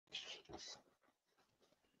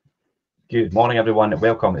Good morning, everyone.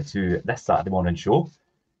 Welcome to this Saturday morning show.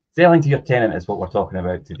 Selling to your tenant is what we're talking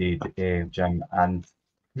about today, Jim, and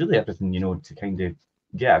really everything, to kind of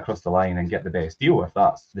get across the line and get the best deal if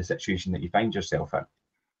that's the situation that you find yourself in.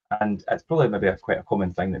 And it's probably maybe quite a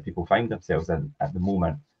common thing that people find themselves in at the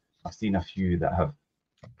moment. I've seen a few that have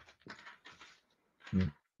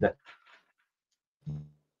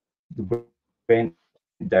went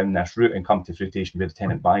down this route and come to fruition where the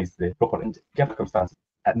tenant buys the property. And given circumstances,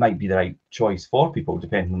 it might be the right choice for people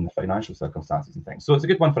depending on the financial circumstances and things. So it's a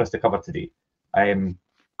good one for us to cover today.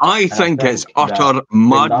 I think it's utter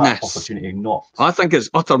madness. I think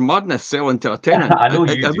it's utter madness selling to a tenant. I know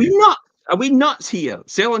you do. Are we nuts here?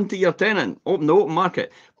 Selling to your tenant, open the open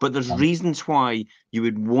market. But there's reasons why you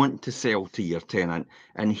would want to sell to your tenant.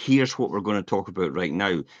 And here's what we're going to talk about right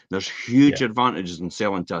now. There's huge advantages in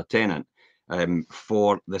selling to a tenant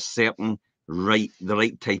for the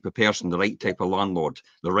right type of person, the right type of landlord,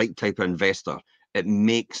 the right type of investor. It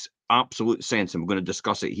makes absolute sense, and we're going to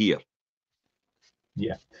discuss it here.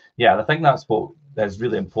 Yeah, I think that's what is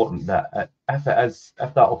really important, that if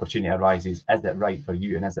that opportunity arises, is it right for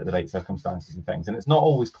you and is it the right circumstances and things? And it's not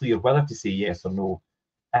always clear whether to say yes or no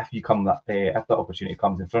if that opportunity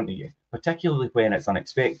comes in front of you, particularly when it's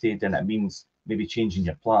unexpected and it means maybe changing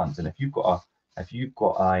your plans. And if you've got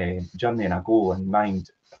a journey and a goal in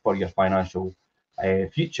mind for your financial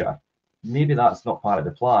future, maybe that's not part of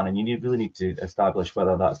the plan, and you really need to establish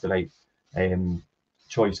whether that's the right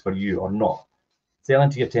choice for you or not.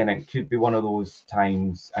 Selling to your tenant could be one of those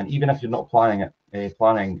times, and even if you're not planning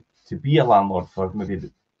to be a landlord for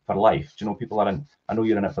life, people are in. I know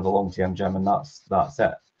you're in it for the long term, Jim, and that's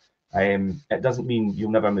it. It doesn't mean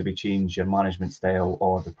you'll never maybe change your management style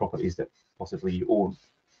or the properties that possibly you own.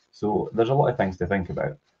 So there's a lot of things to think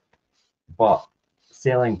about. But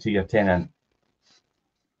selling to your tenant,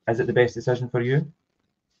 is it the best decision for you?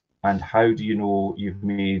 And how do you know you've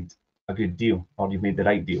made a good deal or you've made the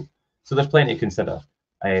right deal? So there's plenty to consider.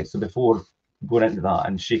 So before going into that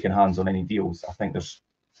and shaking hands on any deals, I think there's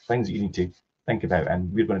things that you need to think about,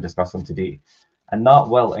 and we're going to discuss them today. And that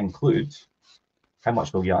will include how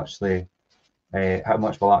much will actually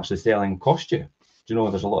selling cost you?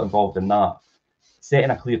 There's a lot involved in that. Setting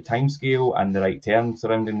a clear timescale and the right terms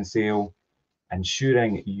surrounding the sale,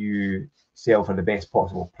 ensuring you sell for the best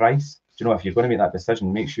possible price. If you're going to make that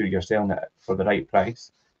decision, make sure you're selling it for the right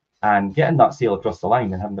price, and getting that sale across the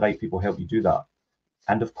line and having the right people help you do that.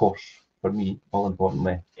 And of course, for me, all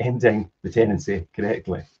importantly, ending the tenancy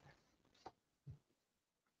correctly.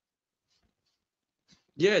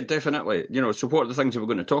 Yeah, definitely. So what are the things that we're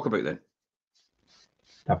going to talk about then?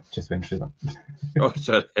 I've just went through them. Oh,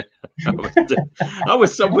 sorry. I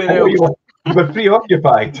was somewhere else. You were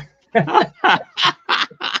preoccupied.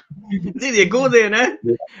 There you go then, eh?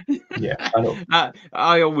 Yeah, I know.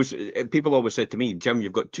 People always said to me, Jim,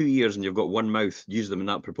 you've got 2 ears and you've got one mouth. Use them in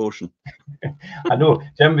that proportion. I know.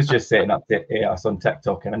 Jim was just setting up us on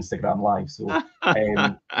TikTok and Instagram Live. So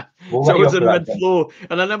so I was in mid-flow,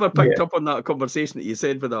 and I never picked up on that conversation that you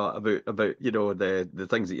said with that about the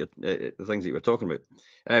things that you were talking about.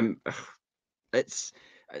 It's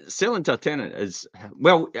selling to a tenant is,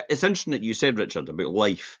 well, it's interesting that you said, Richard, about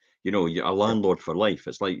life. You're a landlord for life.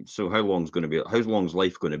 It's like, so how long's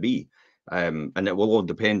life going to be? And it will all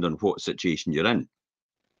depend on what situation you're in.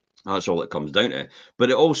 That's all it comes down to.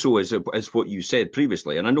 But it also is what you said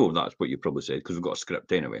previously, and I know that's what you probably said because we've got a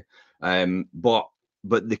script anyway. But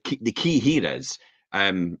the key here is,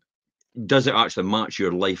 does it actually match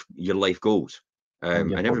your life goals?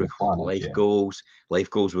 And everybody, goals.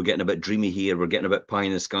 We're getting a bit dreamy here. We're getting a bit pie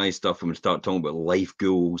in the sky stuff when we start talking about life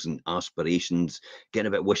goals and aspirations, getting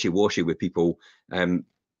a bit wishy-washy with people. It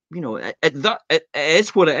is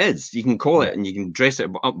what it is. You can call it and you can dress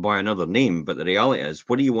it up by another name, but the reality is,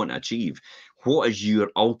 what do you want to achieve? What is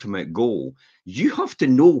your ultimate goal? You have to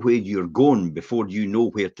know where you're going before you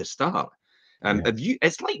know where to start.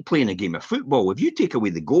 It's like playing a game of football. If you take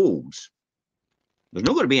away the goals, there's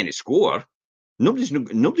not going to be any score. Nobody's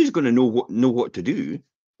going to know what to do.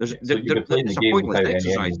 It's a pointless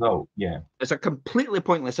exercise. It's a completely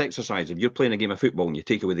pointless exercise if you're playing a game of football and you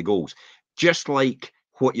take away the goals. Just like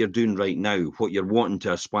what you're doing right now, what you're wanting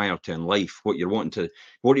to aspire to in life, what you want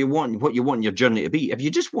your journey to be. If you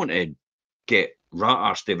just want to get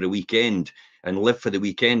rat-arsed every weekend and live for the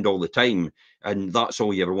weekend all the time, and that's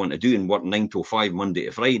all you ever want to do and work 9 to 5 Monday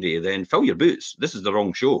to Friday, then fill your boots. This is the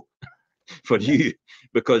wrong show for you,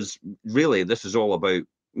 because really this is all about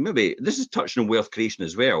maybe this is touching on wealth creation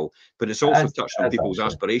as well, but it's also touching on people's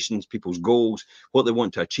aspirations, people's goals, what they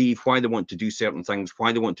want to achieve, why they want to do certain things,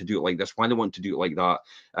 why they want to do it like this, why they want to do it like that,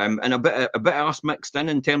 and a bit of us mixed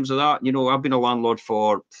in terms of that. You know, I've been a landlord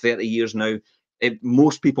for 30 years now.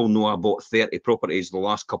 Most people know I bought 30 properties the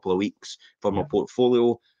last couple of weeks for my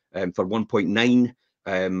portfolio, for 1.9,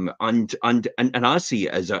 and I see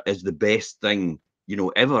it as the best thing, you know,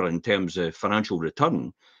 ever in terms of financial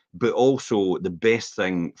return, but also the best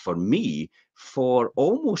thing for me for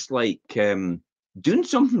almost like doing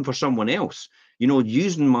something for someone else, you know,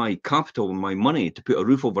 using my capital and my money to put a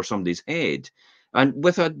roof over somebody's head, and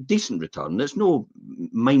with a decent return. It's no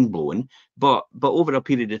mind-blowing, but over a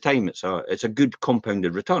period of time, it's a good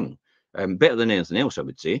compounded return, better than anything else, I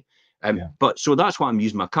would say. But so that's what I'm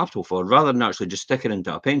using my capital for, rather than actually just sticking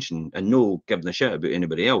into a pension and no giving a shit about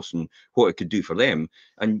anybody else and what it could do for them.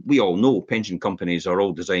 And we all know pension companies are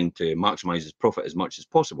all designed to maximize its profit as much as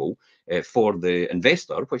possible for the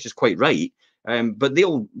investor, which is quite right. But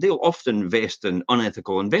they'll often invest in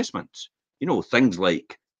unethical investments. You know, things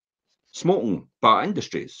like smoking, bar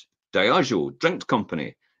industries, Diageo, drinks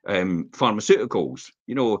company, pharmaceuticals,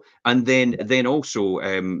 you know, and then also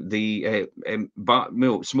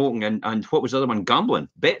smoking and what was the other one? Gambling,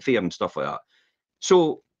 Betfair and stuff like that.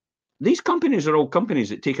 So these companies are all companies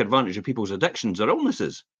that take advantage of people's addictions or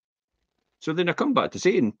illnesses. So then I come back to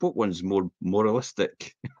saying, what one's more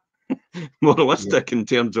moralistic in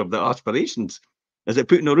terms of their aspirations? Is it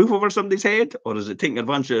putting a roof over somebody's head, or is it taking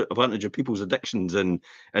advantage of people's addictions and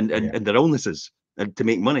their illnesses and to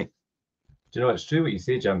make money? Do you know, it's true what you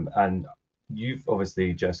say, Jim, and you've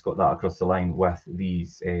obviously just got that across the line with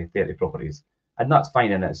these 30 properties, and that's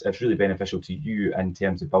fine, and it's really beneficial to you in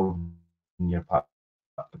terms of building your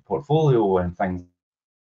portfolio and things,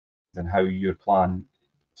 and how you plan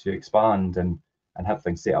to expand and have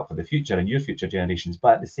things set up for the future and your future generations.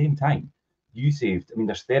 But at the same time, you saved, I mean,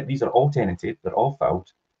 there's 30, these are all tenanted, they're all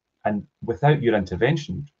filled, and without your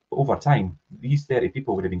intervention, over time, these 30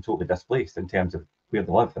 people would have been totally displaced in terms of where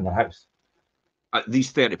they live in their house.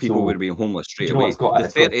 These 30 people would have been homeless straight away.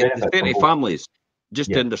 The 30 families,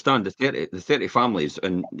 just to understand, the 30 families,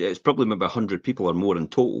 and it's probably maybe 100 people or more in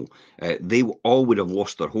total, they all would have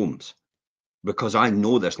lost their homes, because I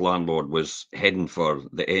know this landlord was heading for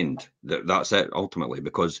the end. That's it, ultimately,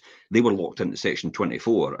 because they were locked into Section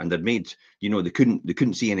 24 and they'd made, you know, they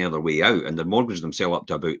couldn't see any other way out, and they'd mortgaged themselves up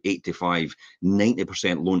to about 85,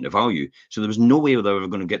 90% loan to value. So there was no way they were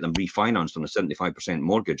going to get them refinanced on a 75%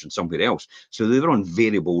 mortgage and somewhere else. So they were on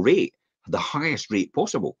variable rate, the highest rate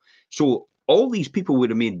possible. So all these people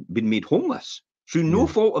would have been made homeless through no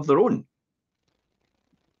fault of their own.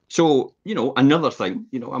 So, you know, another thing,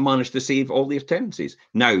 you know, I managed to save all their tenancies.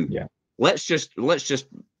 Now, let's just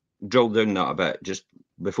drill down that a bit, just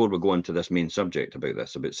before we go into this main subject about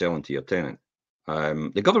selling to your tenant.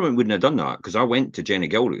 The government wouldn't have done that, because I went to Jenny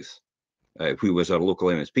Gilruth, who was our local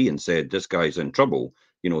MSP, and said, this guy's in trouble.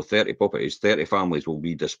 You know, 30 properties, 30 families will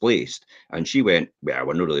be displaced. And she went, well,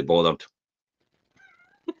 we're not really bothered.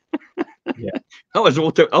 That was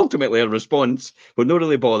ultimately a response. We're not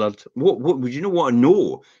really bothered. What would you want to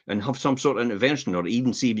know and have some sort of intervention, or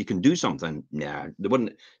even see if you can do something? Nah, they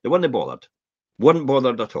weren't bothered. Weren't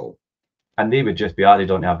bothered at all. And they would just be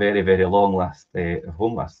added onto a very, very long list of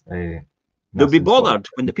homeless. They'll be bothered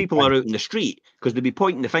when the people are out in the street, because they'll be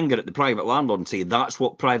pointing the finger at the private landlord and say, that's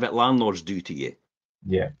what private landlords do to you.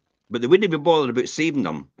 Yeah. But they wouldn't be bothered about saving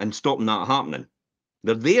them and stopping that happening.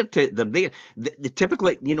 They're there. The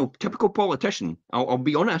typical politician, I'll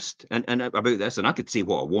be honest and about this, and I could say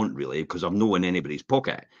what I want, really, because I'm not in anybody's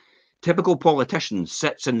pocket. Typical politician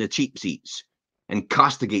sits in the cheap seats and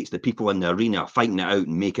castigates the people in the arena fighting it out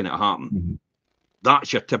and making it happen. Mm-hmm.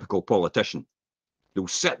 That's your typical politician. They'll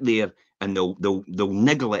sit there and they'll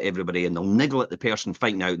niggle at everybody, and they'll niggle at the person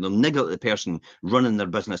fighting out, and they'll niggle at the person running their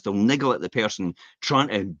business, they'll niggle at the person trying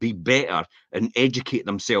to be better and educate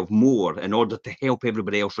themselves more in order to help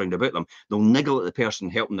everybody else round about them. They'll niggle at the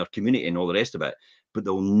person helping their community and all the rest of it, but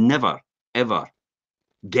they'll never, ever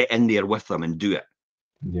get in there with them and do it.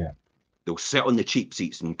 Yeah. They'll sit on the cheap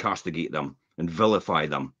seats and castigate them and vilify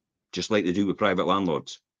them, just like they do with private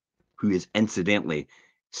landlords, who is incidentally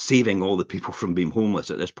saving all the people from being homeless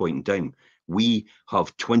at this point in time. We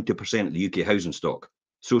have 20% of the UK housing stock.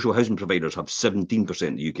 Social housing providers have 17%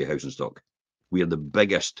 of the UK housing stock. We are the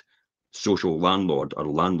biggest social landlord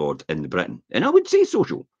in Britain. And I would say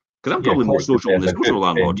social, because I'm probably more social than the social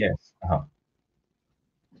landlord. Yes.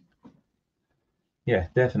 Yeah,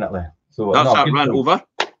 definitely. So that's that rant over.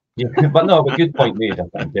 Yeah, but no, a good point made, I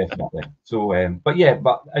think, definitely. So, but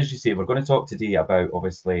as you say, we're going to talk today about,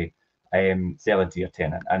 obviously, selling to your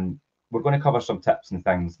tenant. And we're going to cover some tips and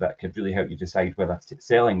things that could really help you decide whether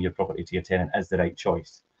selling your property to your tenant is the right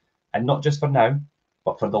choice, and not just for now,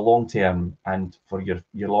 but for the long term and for your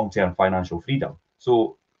long-term financial freedom.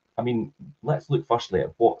 So, I mean, let's look firstly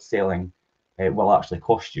at what selling will actually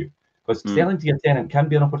cost you, because selling to your tenant can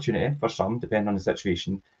be an opportunity for some, depending on the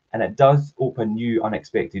situation, and it does open new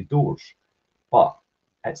unexpected doors, but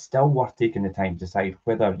it's still worth taking the time to decide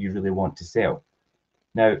whether you really want to sell.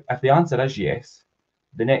 Now, if the answer is yes,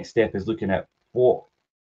 the next step is looking at what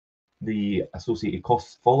the associated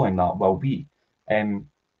costs following that will be, and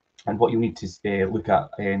what you need to look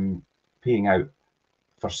at paying out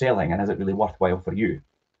for selling, and is it really worthwhile for you?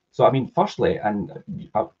 So, I mean, firstly, and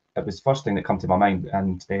it was first thing that come to my mind,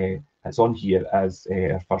 and it's on here as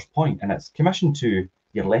our first point, and it's commission to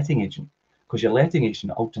your letting agent, because your letting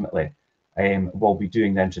agent ultimately will be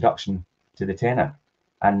doing the introduction to the tenant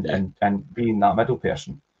and being that middle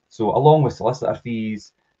person. So, along with solicitor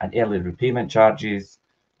fees and early repayment charges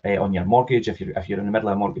on your mortgage, if you're in the middle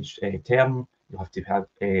of a mortgage term, you'll have to have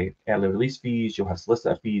early release fees, you'll have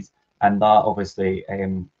solicitor fees, and that obviously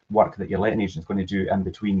work that your letting agent is going to do in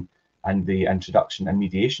between and the introduction and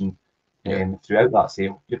mediation throughout that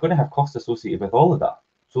sale, you're going to have costs associated with all of that.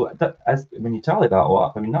 So when you tally that all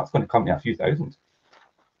up, I mean, that's going to come to a few thousand.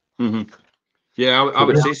 Yeah, I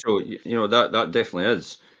would say so. You know, that definitely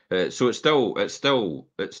is. So it still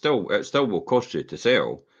will cost you to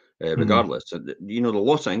sell, regardless. You know, the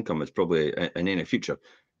loss of income is probably in any future.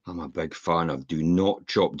 I'm a big fan of do not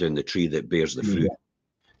chop down the tree that bears the fruit.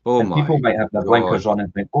 Oh, and people might have their blinkers on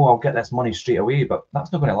and think, "Oh, I'll get this money straight away," but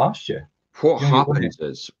that's not going to last you. What happens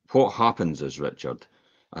is, Richard,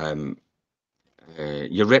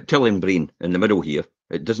 your reptilian brain in the middle here,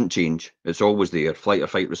 it doesn't change. It's always there, flight or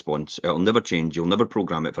fight response. It'll never change. You'll never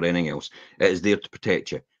program it for anything else. It is there to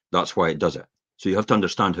protect you. That's why it does it. So you have to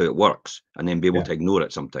understand how it works and then be able to ignore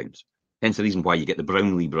it sometimes. Hence the reason why you get the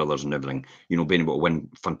Brownlee brothers and everything, you know, being able to win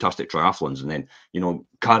fantastic triathlons and then, you know,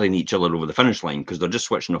 carrying each other over the finish line because they're just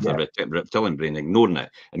switching off their reptilian brain, ignoring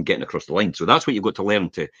it and getting across the line. So that's what you've got to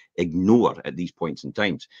learn to ignore at these points in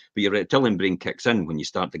times. But your reptilian brain kicks in when you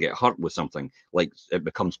start to get hurt with something, like it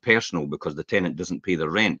becomes personal because the tenant doesn't pay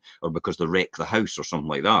their rent or because they wreck the house or something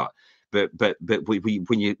like that. But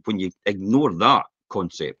when you ignore that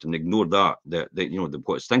concept and ignore that you know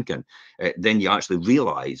what it's thinking, then you actually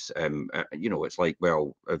realize you know, it's like,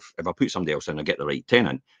 well, if I put somebody else in, I get the right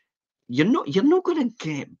tenant. You're not going to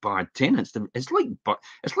get bad tenants. It's like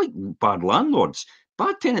bad landlords.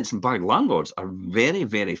 Bad tenants and bad landlords are very,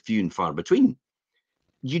 very few and far between.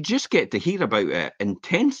 You just get to hear about it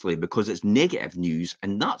intensely because it's negative news,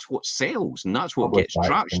 and that's what sells, and that's what gets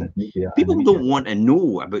traction. People don't want to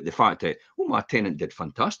know about the fact that, oh, my tenant did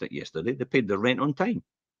fantastic yesterday. They paid their rent on time.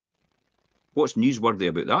 What's newsworthy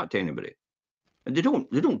about that to anybody? And they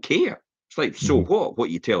don't care. It's like, so what? What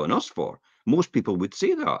are you telling us for? Most people would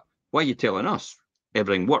say that. Why are you telling us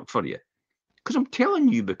everything worked for you? Because I'm telling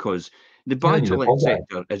you, because the buy-to-let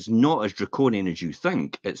sector is not as draconian as you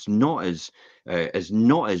think. It's not as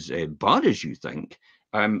bad as you think.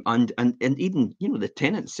 And even, you know, the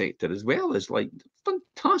tenant sector as well is like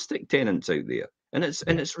fantastic tenants out there. And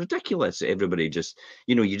it's ridiculous that everybody just,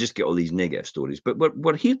 you know, you just get all these negative stories. But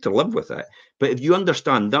we're here to live with it. But if you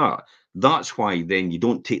understand that, that's why then you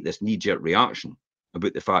don't take this knee-jerk reaction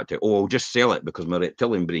about the fact that, oh, I'll just sell it because my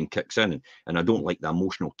reptilian brain kicks in and I don't like the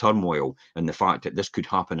emotional turmoil and the fact that this could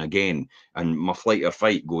happen again. And my flight or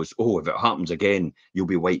fight goes, oh, if it happens again, you'll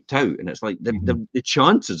be wiped out. And it's like the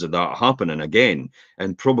chances of that happening again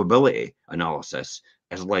and probability analysis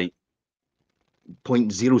is like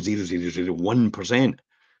 0.00001%.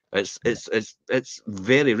 It's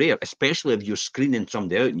very rare, especially if you're screening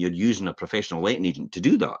somebody out and you're using a professional letting agent to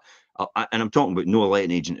do that. And I'm talking about no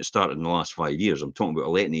letting agent that started in the last 5 years. I'm talking about a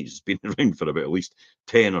letting agent that's been around for about at least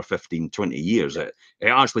 10 or 15, 20 years. It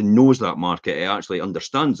actually knows that market. It actually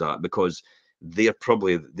understands that because they're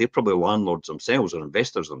probably landlords themselves or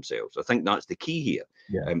investors themselves. I think that's the key here,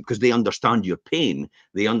 because they understand your pain.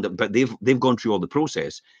 But they've gone through all the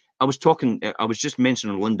process. I was just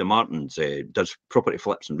mentioning Linda Martin's does property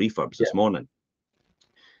flips and refurbs this morning.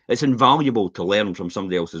 It's invaluable to learn from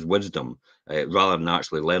somebody else's wisdom rather than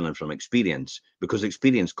actually learning from experience, because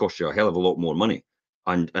experience costs you a hell of a lot more money.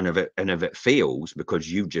 And if it fails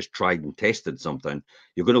because you've just tried and tested something,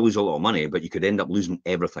 you're going to lose a lot of money, but you could end up losing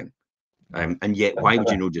everything. And yet, why would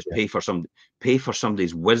you not just pay for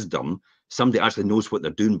somebody's wisdom? Somebody actually knows what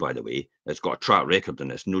they're doing, by the way. That's got a track record in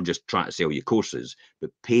this. Not just trying to sell you courses, but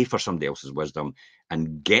pay for somebody else's wisdom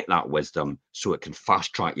and get that wisdom so it can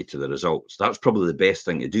fast track you to the results. That's probably the best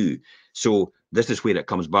thing to do. So this is where it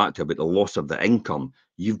comes back to about the loss of the income.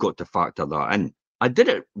 You've got to factor that in. I did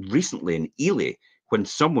it recently in Ely when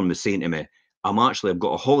someone was saying to me, I've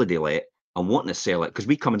got a holiday let. I'm wanting to sell it because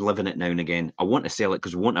we come and live in it now and again. I want to sell it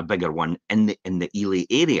because we want a bigger one in the Ely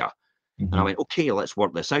area. And I went, okay, let's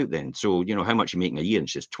work this out then. So, you know, how much are you making a year? And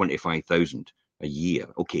she says 25,000 a year.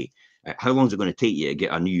 Okay. How long is it going to take you to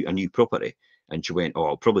get a new property? And she went, oh,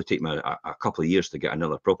 it'll probably take me a couple of years to get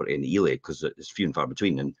another property in the Ely because it's few and far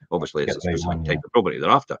between. And obviously it's a specific type of property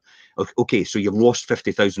they're after. Okay, so you've lost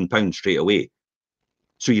 £50,000 straight away.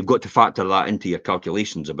 So you've got to factor that into your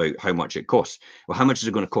calculations about how much it costs. Well, how much is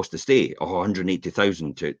it going to cost to stay? Oh,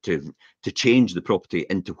 180,000 to change the property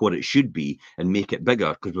into what it should be and make it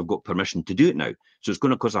bigger because we've got permission to do it now. So it's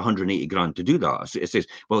going to cost 180 grand to do that. So it says,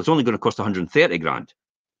 well, it's only going to cost 130 grand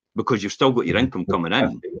because you've still got your income coming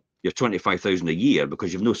in, your 25,000 a year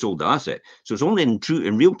because you've no sold the asset. So it's only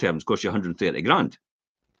in real terms cost you 130 grand.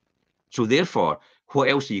 So therefore, what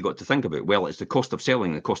else have you got to think about? Well, it's the cost of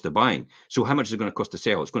selling, the cost of buying. So how much is it going to cost to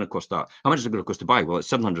sell? It's going to cost that. How much is it going to cost to buy? Well, it's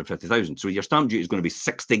 750,000. So your stamp duty is going to be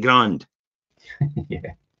 60 grand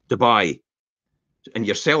to buy. And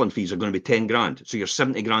your selling fees are going to be 10 grand. So you're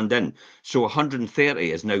 70 grand in. So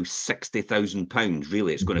 130 is now £60,000.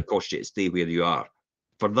 Really, it's going to cost you to stay where you are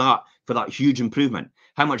for that huge improvement.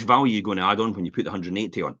 How much value are you going to add on when you put the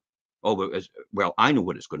 180 on? Oh, well, I know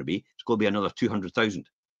what it's going to be. It's going to be another 200,000.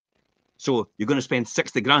 So you're going to spend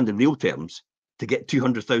 60 grand in real terms to get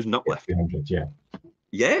 200,000 uplift. 200, yeah.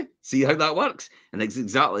 Yeah, see how that works? And it's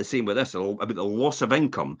exactly the same with this, about the loss of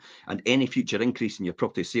income and any future increase in your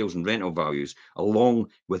property sales and rental values,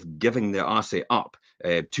 along with giving the asset up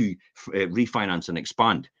to refinance and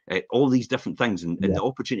expand. All these different things and the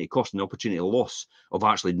opportunity cost and the opportunity loss of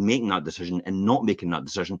actually making that decision and not making that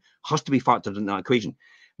decision has to be factored in that equation.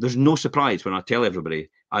 There's no surprise when I tell everybody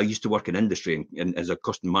I used to work in industry and as a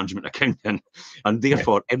cost and management accountant, and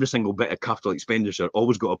therefore every single bit of capital expenditure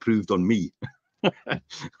always got approved on me.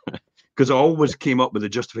 Because I always came up with a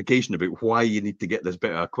justification about why you need to get this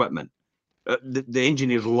bit of equipment. The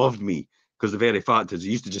engineers loved me because the very fact is, they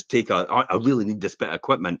used to just take I really need this bit of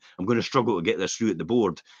equipment. I'm going to struggle to get this through at the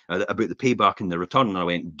board about the payback and the return. And I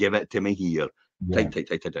went, give it to me here. Yeah.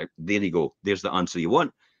 Type. There you go. There's the answer you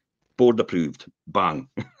want. Board approved. Bang.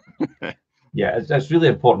 Yeah, it's really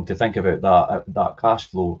important to think about that cash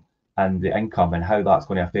flow and the income and how that's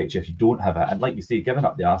going to affect you if you don't have it. And like you say, giving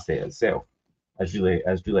up the asset itself is really,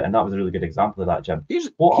 and that was a really good example of that, Jim. Here's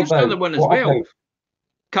another one as well.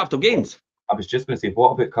 Capital gains. I was just going to say,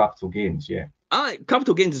 what about capital gains? Yeah.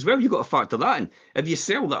 Capital gains as well. You've got to factor that in. If you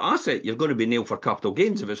sell the asset, you're going to be nailed for capital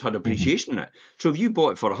gains if it's had appreciation in it. So if you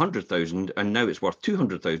bought it for 100,000 and now it's worth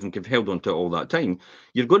 200,000, you've held on to it all that time,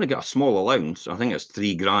 you're going to get a small allowance. I think it's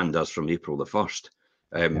 3 grand as from April the 1st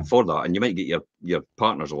for that. And you might get your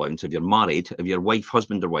partner's allowance if you're married. If your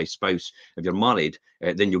husband or wife, spouse, if you're married,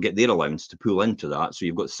 then you'll get their allowance to pull into that. So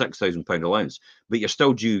you've got £6,000 allowance, but you're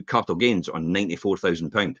still due capital gains on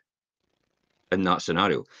 £94,000. In that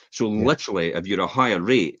scenario. So literally, if you're a higher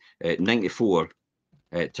rate at 94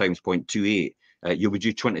 times 0.28, you'll be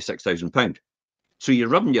due £26,000. So you're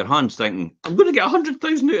rubbing your hands thinking, I'm going to get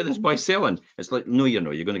 100,000 out of this by selling. It's like, no, you're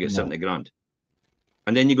not. You're going to get 70 grand.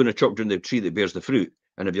 And then you're going to chop down the tree that bears the fruit.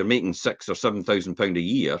 And if you're making £6,000 or £7,000 a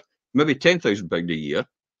year, maybe £10,000 a year,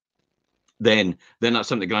 then that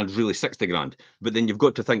 70 grand is really 60 grand. But then you've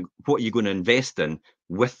got to think, what are you going to invest in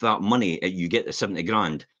with that money that you get the 70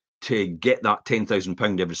 grand to get that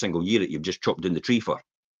 £10,000 every single year that you've just chopped in the tree for.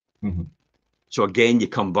 So again, you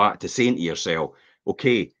come back to saying to yourself,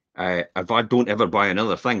 okay, if I don't ever buy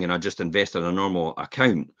another thing and I just invest in a normal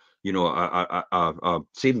account, you know, a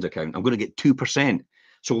savings account, I'm going to get 2%.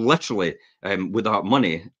 So literally, with that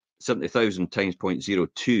money, 70,000 times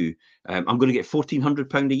 0.02, I'm going to get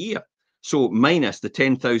 £1,400 a year. So minus the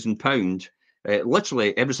 £10,000,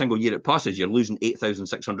 literally every single year it passes, you're losing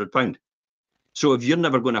 £8,600. So if you're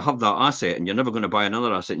never going to have that asset and you're never going to buy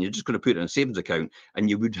another asset and you're just going to put it in a savings account and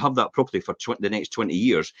you would have that property for the next 20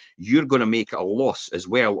 years, you're going to make a loss as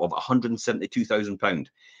well of £172,000.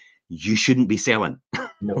 You shouldn't be selling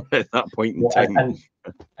at that point in time.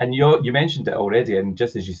 And you mentioned it already, and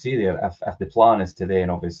just as you say there, if the plan is to then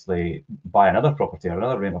obviously buy another property or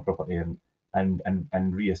another rental property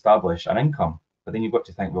and re-establish an income, but then you've got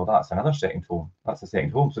to think, well, that's another second home. That's a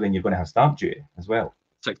second home. So then you're going to have stamp duty as well.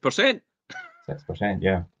 6%. 6%,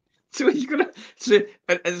 yeah. So you're gonna. So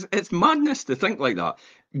it's madness to think like that.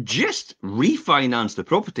 Just refinance the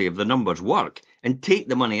property if the numbers work, and take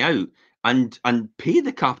the money out and pay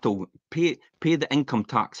the capital, pay the income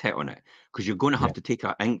tax hit on it, because you're going to have to take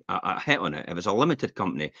a hit on it. If it's a limited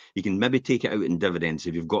company, you can maybe take it out in dividends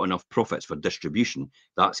if you've got enough profits for distribution.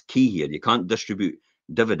 That's key here. You can't distribute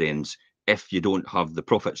dividends if you don't have the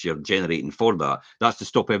profits you're generating for that. That's to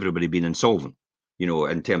stop everybody being insolvent, you know,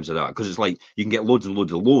 in terms of that. Because it's like you can get loads and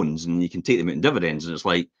loads of loans and you can take them out in dividends, and it's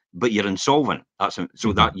like, but you're insolvent. That's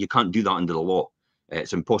so that you can't do that under the law.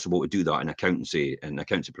 It's impossible to do that in accountancy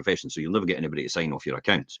profession. So you'll never get anybody to sign off your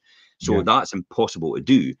accounts. So that's impossible to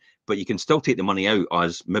do. But you can still take the money out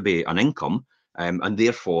as maybe an income. And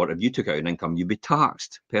therefore, if you took out an income, you'd be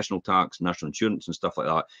taxed, personal tax, national insurance, and stuff like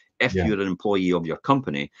that. If you're an employee of your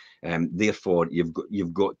company, therefore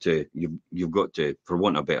you've got to, for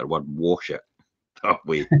want of a better word, wash it that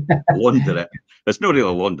way, launder it. It's not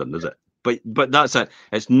really laundering, is it? But that's it.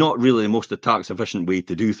 It's not really the most tax efficient way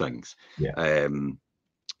to do things.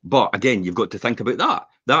 But again, you've got to think about that.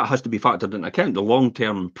 That has to be factored into account. The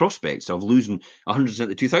long-term prospects of losing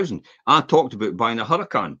 172,000. I talked about buying a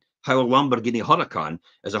Huracan. How a Lamborghini Huracan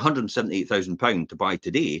is £178,000 to buy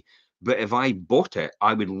today. But if I bought it,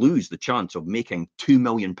 I would lose the chance of making £2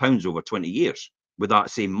 million over 20 years with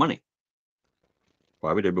that same money.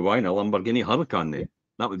 Why would I be buying a Lamborghini Huracan then?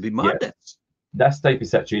 That would be madness. This type of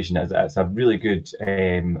situation it's a really good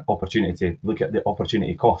opportunity to look at the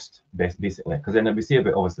opportunity cost, basically. Because then we say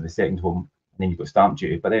about obviously the second home, and then you've got stamp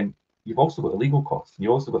duty, but then you've also got the legal costs, and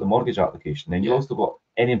you've also got the mortgage application, and you've also got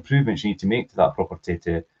any improvements you need to make to that property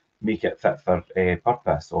to make it fit for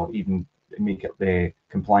purpose, or even make it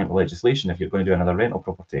compliant with legislation if you're going to do another rental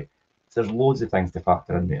property. So there's loads of things to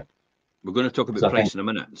factor in there. We're going to talk about price in a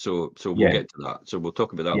minute, so we'll get to that. So we'll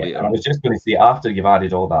talk about that later. And I was just going to say, after you've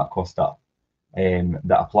added all that cost up,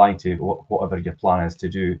 that apply to whatever your plan is to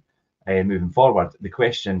do moving forward, the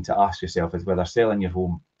question to ask yourself is whether selling your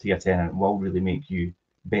home to your tenant will really make you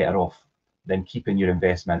better off than keeping your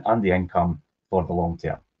investment and the income for the long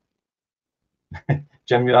term.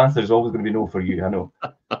 Jim, your answer is always going to be no for you, I know.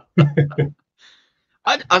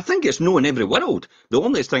 I think it's no in every world. The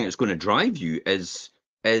only thing that's going to drive you is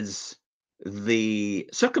the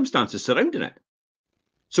circumstances surrounding it.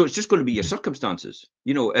 So it's just going to be your circumstances.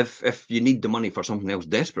 You know, if you need the money for something else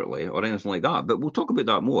desperately or anything like that. But we'll talk about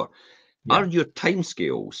that more. Are your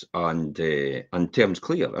timescales and terms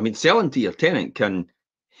clear? I mean, selling to your tenant can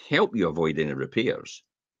help you avoid any repairs,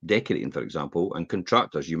 decorating, for example, and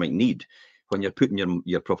contractors you might need when you're putting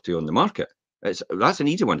your property on the market. That's an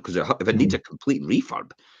easy one, because if it needs a complete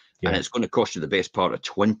refurb and it's going to cost you the best part of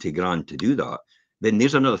 20 grand to do that, then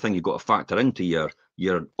there's another thing you've got to factor into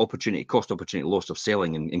your opportunity cost, opportunity loss of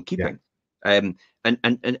selling and keeping. And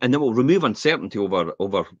then we'll remove uncertainty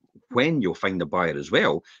over when you'll find a buyer as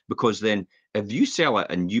well, because then if you sell it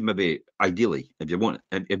and you maybe ideally, if you're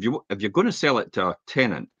going to sell it to a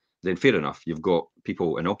tenant, then fair enough, you've got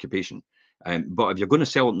people in occupation. But if you're going to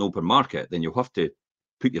sell it in open market, then you'll have to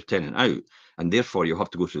put your tenant out, and therefore you'll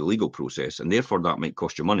have to go through the legal process, and therefore that might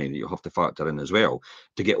cost you money that you'll have to factor in as well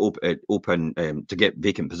to get open to get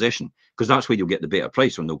vacant possession, because that's where you'll get the better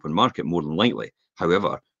price on the open market more than likely.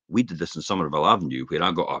 However, we did this in Somerville Avenue, where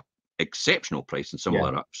I got an exceptional price in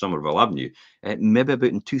Somerville Avenue, maybe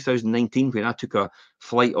about in 2019, where I took a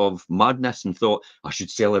flight of madness and thought I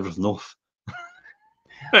should sell everything off.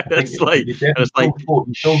 It's like,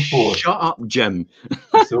 shut up, Jim.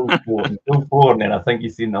 So four, and then I think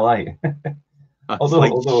you've seen the light.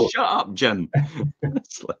 although, shut up, Jim.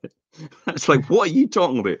 It's like, what are you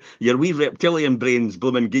talking about? Your wee reptilian brain's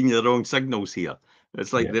blooming giving you the wrong signals here.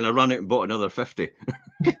 It's like, then I ran out and bought another 50.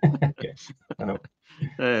 I know.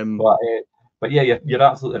 But yeah, you're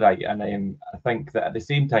absolutely right, and I think that at the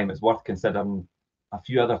same time it's worth considering a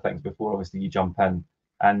few other things before obviously you jump in.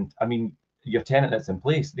 And I mean, your tenant that's in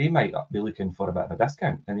place, they might be looking for a bit of a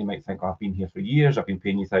discount, and they might think, oh, I've been here for years, I've been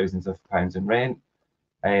paying you thousands of pounds in rent,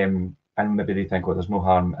 and maybe they think, oh, there's no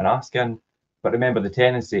harm in asking. But remember, the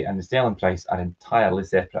tenancy and the selling price are entirely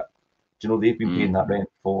separate. Do you know, they've been paying that rent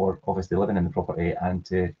for obviously living in the property and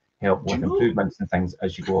to help with improvements and things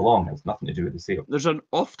as you go along. It's nothing to do with the sale. There's an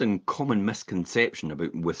often common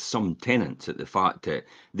misconception with some tenants at the fact that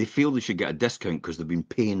they feel they should get a discount because they've been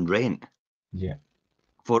paying rent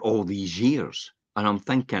for all these years. And I'm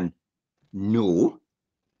thinking, no,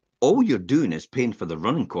 all you're doing is paying for the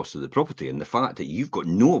running costs of the property, and the fact that you've got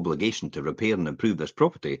no obligation to repair and improve this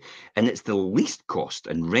property, and it's the least cost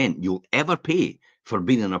in rent you'll ever pay for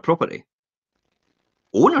being in a property.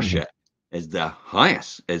 Ownership is the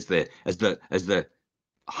highest, is the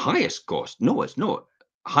highest cost. No, it's not.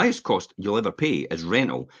 Highest cost you'll ever pay is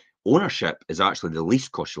rental. Ownership is actually the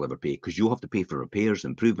least cost you'll ever pay, because you'll have to pay for repairs,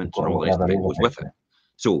 improvements, and all the rest of it goes with it.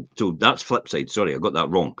 So that's flip side. Sorry, I got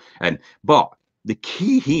that wrong. But the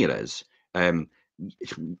key here is I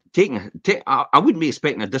wouldn't be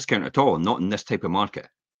expecting a discount at all, not in this type of market.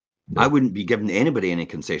 I wouldn't be giving anybody any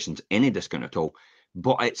concessions, any discount at all.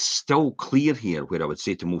 But it's still clear here where I would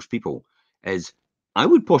say to most people is I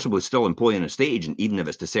would possibly still employ an estate agent, even if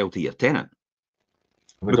it's to sell to your tenant.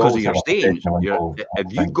 Because of your estate agent,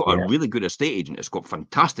 if you've got a really good estate agent that's got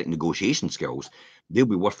fantastic negotiation skills, they'll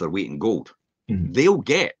be worth their weight in gold. They'll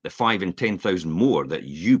get the 5,000 and 10,000 more that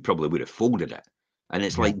you probably would have folded it. And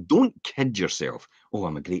it's like, don't kid yourself. Oh,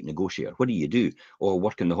 I'm a great negotiator. What do you do? Oh, I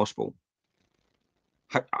work in the hospital.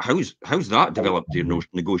 How's that developed your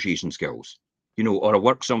negotiation skills? You know, or I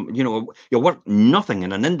work you work nothing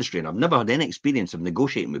in an industry, and I've never had any experience of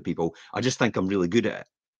negotiating with people. I just think I'm really good at it.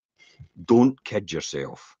 Don't kid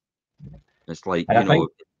yourself. It's like,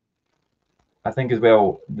 I think as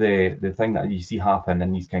well, the thing that you see happen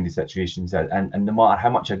in these kind of situations, and no matter how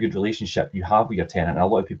much a good relationship you have with your tenant, and a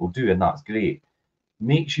lot of people do, and that's great,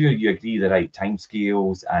 make sure you agree the right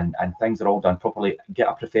timescales and things are all done properly. Get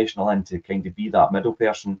a professional in to kind of be that middle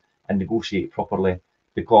person and negotiate properly.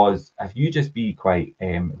 Because if you just be quite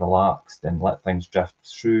relaxed and let things drift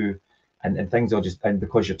through, and things will just, and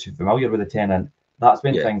because you're too familiar with the tenant, that's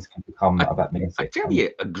when things can become a bit messy. I tell you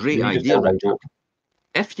a great idea.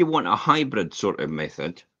 If you want a hybrid sort of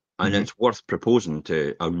method, and it's worth proposing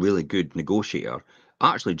to a really good negotiator,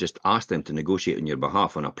 actually just ask them to negotiate on your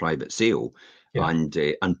behalf on a private sale, and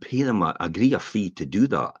pay them agree a fee to do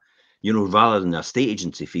that. You know, rather than a estate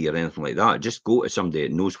agency fee or anything like that. Just go to somebody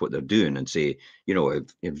that knows what they're doing and say, you know,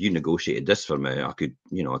 if you negotiated this for me, I could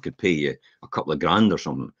pay you a couple of grand or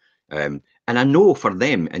something. And I know for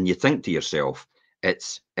them, and you think to yourself,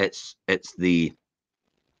 it's the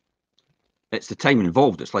time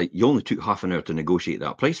involved. It's like, you only took half an hour to negotiate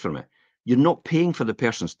that price for me. You're not paying for the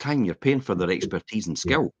person's time. You're paying for their expertise and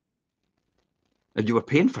skill. If you were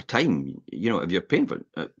paying for time, if you're paying for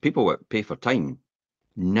people that pay for time,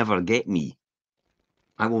 never get me.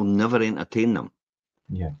 I will never entertain them.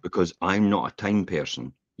 Because I'm not a time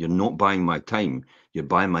person. You're not buying my time. You're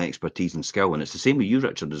buying my expertise and skill. And it's the same with you,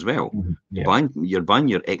 Richard, as well. You're buying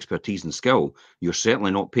your expertise and skill. You're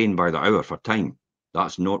certainly not paying by the hour for time.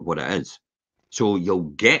 That's not what it is. So you'll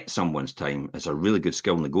get someone's time as a really good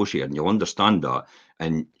skilled negotiator, and you'll understand that.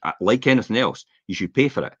 And like anything else, you should pay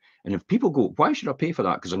for it. And if people go, why should I pay for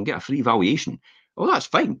that? Because I can get a free valuation. Oh, that's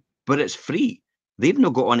fine, but it's free. They've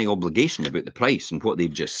not got any obligation about the price and what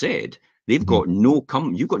they've just said. They've got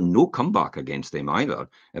you've got no comeback against them either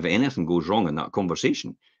if anything goes wrong in that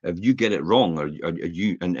conversation. If you get it wrong, or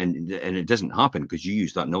you and it doesn't happen because you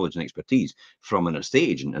use that knowledge and expertise from an estate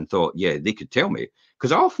agent and thought, yeah, they could tell me.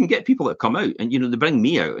 Because I often get people that come out and they bring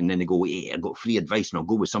me out and then they go, hey, I got free advice and I'll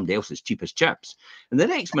go with somebody else that's cheap as chips. And the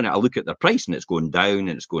next minute I look at their price and it's going down and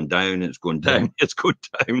it's going down and it's going down, it's going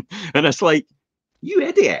down. And it's like, you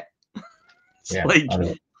idiot.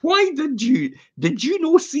 It's why did you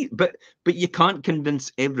know? See, but you can't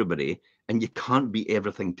convince everybody, and you can't be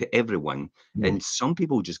everything to everyone. And some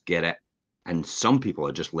people just get it, and some people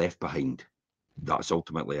are just left behind. That's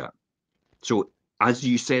ultimately it. So, as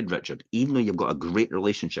you said, Richard, even though you've got a great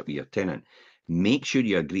relationship with your tenant, make sure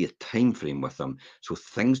you agree a time frame with them so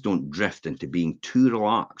things don't drift into being too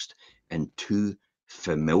relaxed and too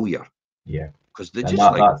familiar. Because they're just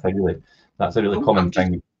that's a really common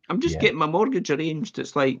thing. I'm just getting my mortgage arranged.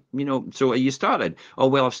 It's like, so you started. Oh,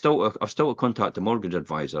 well, I've still to contact the mortgage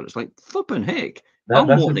advisor. It's like, flipping heck. I'm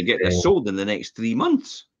wanting to get this sold in the next 3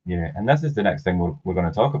 months. And this is the next thing we're going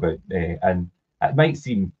to talk about. And it might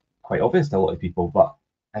seem quite obvious to a lot of people, but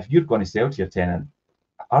if you're going to sell to your tenant,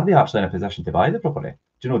 are they actually in a position to buy the property?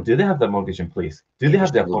 Do they have their mortgage in place? Do they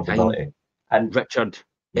have the affordability? And Richard,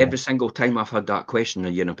 every single time I've had that question, are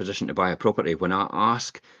you in a position to buy a property? When I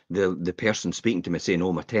ask the person speaking to me saying,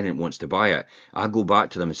 oh, my tenant wants to buy it, I go back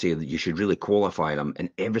to them and say that you should really qualify them. And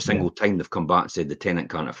every single time they've come back and said the tenant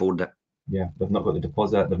can't afford it. They've not got the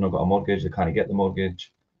deposit, they've not got a mortgage, they can't get the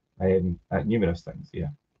mortgage, numerous things.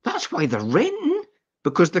 That's why they're renting,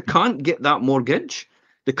 because they can't get that mortgage.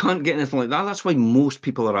 They can't get anything like that. That's why most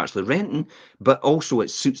people are actually renting, but also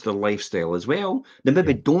it suits their lifestyle as well. They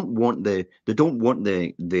maybe don't want the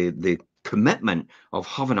commitment of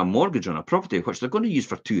having a mortgage on a property, which they're going to use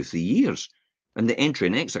for 2 or 3 years. And the entry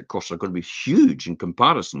and exit costs are going to be huge in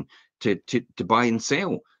comparison to buy and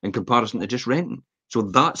sell, in comparison to just renting. So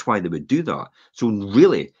that's why they would do that. So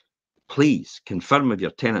really, please confirm if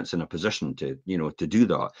your tenant's in a position to do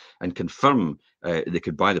that, and confirm they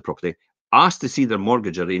could buy the property. Ask to see their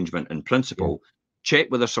mortgage arrangement in principle. Check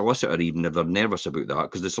with their solicitor, even if they're nervous about that,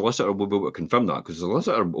 because the solicitor will be able to confirm that, because the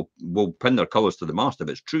solicitor will pin their colours to the mast if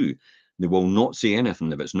it's true. They will not say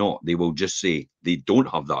anything if it's not. They will just say they don't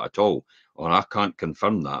have that at all, or I can't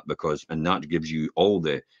confirm that, because, and that gives you all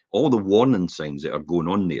the warning signs that are going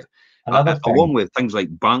on there. Along with things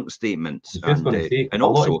like bank statements, and a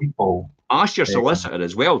lot of people Ask your solicitor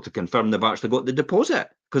as well to confirm they've actually got the deposit,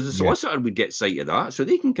 because the solicitor would get sight of that, so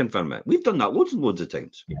they can confirm it. We've done that loads and loads of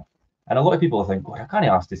times. Yeah, and a lot of people think, well, I can't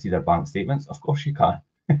ask to see their bank statements. Of course you can.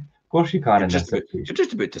 Of course you can. You're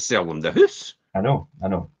just about to sell them the house. I know,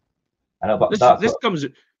 but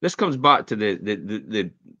this comes back to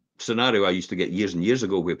the scenario I used to get years and years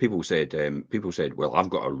ago, where people said, well, I've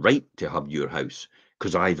got a right to have your house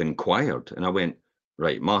because I've inquired. And I went,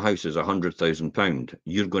 right, my house is £100,000.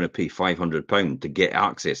 You're going to pay £500 to get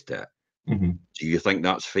access to it. Do you think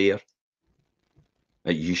that's fair?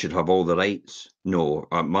 You should have all the rights. No,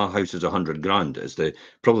 my house is 100 grand. It's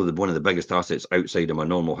probably one of the biggest assets outside of my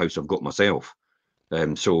normal house I've got myself.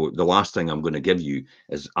 So the last thing I'm going to give you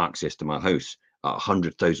is access to my house at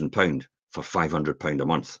 £100,000 for £500 a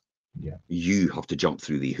month. Yeah. You have to jump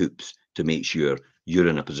through the hoops to make sure you're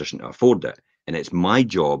in a position to afford it. And it's my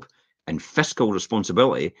job and fiscal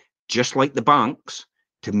responsibility, just like the banks,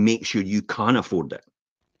 to make sure you can afford it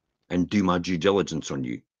and do my due diligence on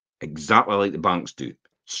you, exactly like the banks do.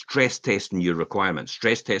 Stress testing your requirements,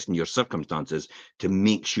 stress testing your circumstances to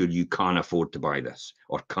make sure you can afford to buy this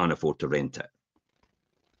or can afford to rent it.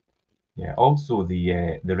 Yeah, also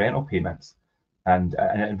the rental payments, and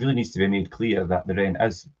it really needs to be made clear that the rent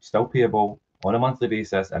is still payable on a monthly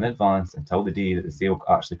basis in advance until the day that the sale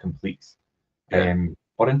actually completes,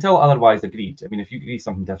 or until otherwise agreed. I mean, if you agree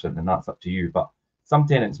something different, then that's up to you. But some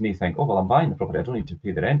tenants may think, oh, well, I'm buying the property, I don't need to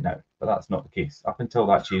pay the rent now. But that's not the case. Up until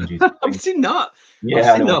that changes. I've seen that.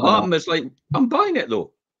 Yeah, I've seen that happen. It's like, I'm buying it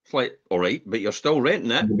though. It's like, all right, but you're still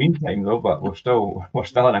renting it. In the meantime, though, but we're still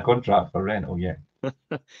in a contract for rental, yeah.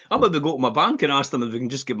 I'm going to go to my bank and ask them if we can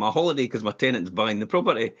just give me a holiday because my tenant's buying the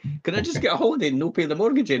property. Can I just get a holiday and not pay the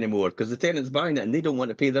mortgage anymore because the tenant's buying it and they don't want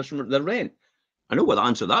to pay their rent? I know what the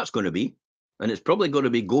answer that's going to be, and it's probably going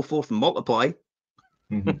to be go forth and multiply.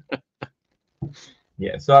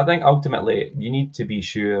 Yeah, so I think ultimately you need to be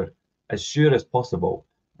sure as possible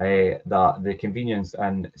that the convenience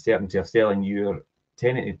and certainty of selling your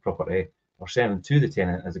tenanted property or selling to the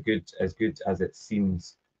tenant is as good as it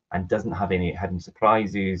seems, and doesn't have any hidden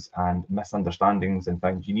surprises and misunderstandings and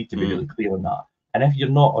things. You need to be really clear on that. And if you're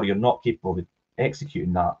not, or you're not capable of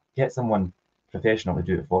executing that, get someone professional to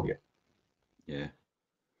do it for you. Yeah.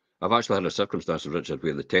 I've actually had a circumstance, Richard,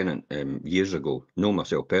 where the tenant years ago, not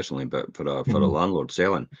myself personally, but for a landlord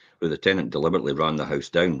selling, where the tenant deliberately ran the house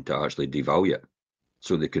down to actually devalue it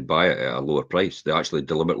so they could buy it at a lower price. They actually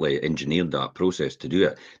deliberately engineered that process to do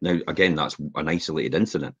it. Now, again, that's an isolated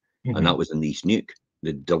incident, and that was in East Nuke.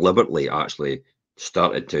 They deliberately actually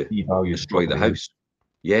started to destroy the house.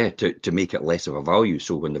 Yeah, to make it less of a value.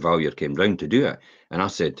 So when the valuer came round to do it, and I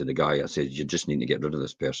said to the guy, I said, you just need to get rid of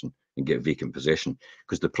this person and get vacant possession,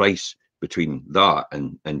 because the price between that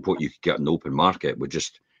and what you could get in the open market with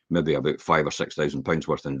just maybe about £5,000 or £6,000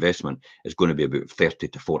 worth of investment is going to be about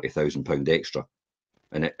 £30,000 to £40,000 extra.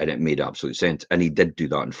 And it made absolute sense. And he did do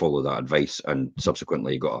that and follow that advice. And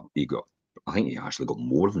subsequently he got I think he actually got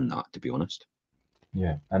more than that, to be honest.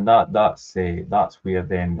 Yeah, and that's where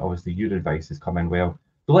then obviously your advice is coming well.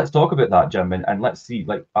 So let's talk about that, Jim, and let's see,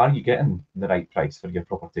 like, are you getting the right price for your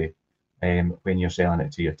property when you're selling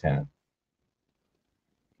it to your tenant?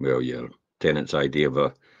 Well, your tenant's idea of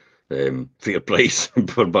a fair price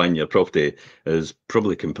for buying your property is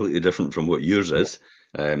probably completely different from what yours is.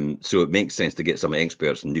 So it makes sense to get some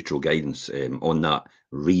experts and neutral guidance on that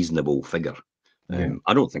reasonable figure.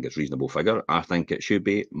 I don't think it's reasonable figure. I think it should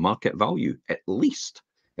be market value, at least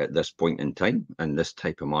at this point in time in this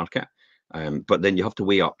type of market. But then you have to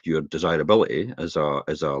weigh up your desirability as a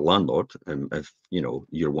landlord. If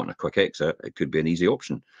you're wanting a quick exit, it could be an easy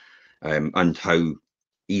option, and how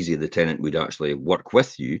easy the tenant would actually work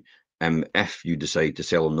with you if you decide to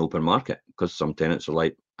sell on the open market. Because some tenants are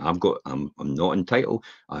like, I'm not entitled.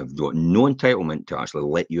 I've got no entitlement to actually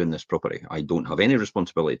let you in this property. I don't have any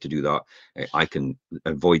responsibility to do that. I can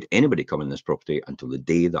avoid anybody coming in this property until the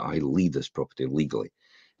day that I leave this property legally.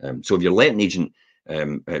 So if your letting agent,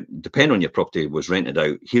 depending on your property, was rented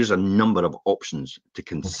out, here's a number of options to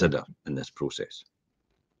consider in this process.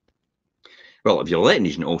 Well, if your letting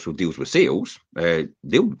agent also deals with sales,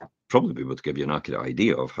 they'll probably be able to give you an accurate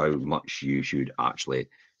idea of how much you should actually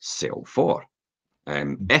sell for.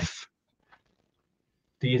 If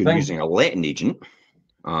you're using a letting agent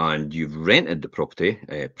and you've rented the property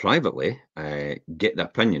privately, get the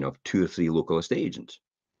opinion of 2 or 3 local estate agents.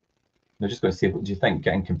 I'm just going to say, do you think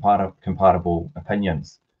getting comparable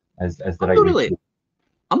opinions is the right way?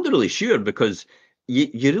 I'm not really sure, because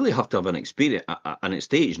you really have to have an estate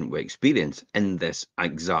agent with experience in this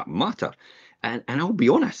exact matter. And I'll be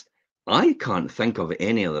honest, I can't think of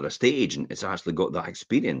any other estate agent that's actually got that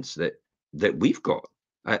experience that we've got.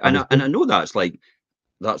 And I know that's like,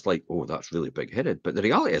 oh, that's really big-headed. But the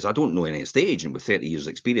reality is, I don't know any estate agent with 30 years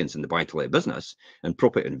experience in the buy-to-let business and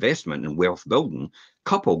property investment and wealth building,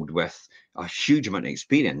 coupled with a huge amount of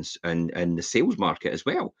experience in the sales market as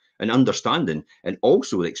well, and understanding, and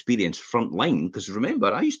also experience front line. Because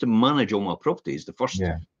remember, I used to manage all my properties, the first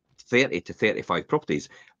 30 to 35 properties.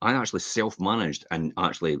 I actually self-managed and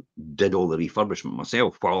actually did all the refurbishment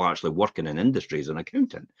myself while actually working in industry as an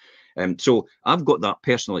accountant. So I've got that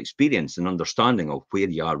personal experience and understanding of where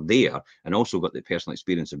you are there, and also got the personal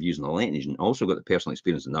experience of using a letting agent, also got the personal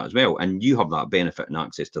experience in that as well. And you have that benefit and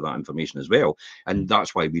access to that information as well. And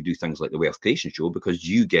that's why we do things like the Wealth Creation Show, because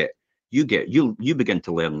you begin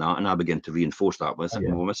to learn that, and I begin to reinforce that with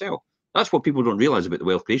myself. That's what people don't realize about the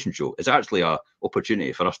Wealth Creation Show. It's actually an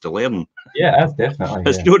opportunity for us to learn. Yeah, that's definitely.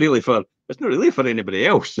 It's not really for anybody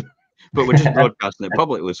else, but we're just broadcasting it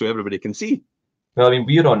publicly so everybody can see. Well, I mean,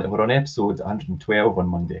 we're on episode 112 on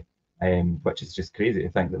Monday, which is just crazy to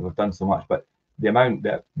think that we've done so much. But the amount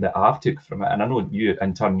that I've took from it, and I know you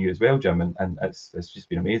in turn, you as well, Jim, and it's just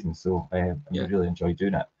been amazing. So I really enjoy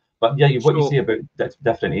doing it. But yeah, what you say about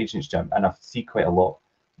different agents, Jim, and I see quite a lot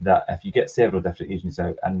that if you get several different agents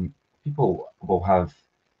out, and people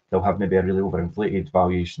they'll have maybe a really overinflated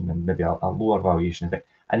valuation and maybe a lower valuation,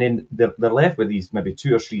 and then they're left with these maybe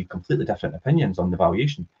 2 or 3 completely different opinions on the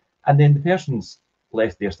valuation. And then the person's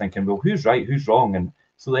left there thinking, well, who's right, who's wrong? And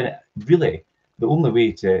so then really the only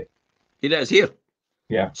way to... It is here.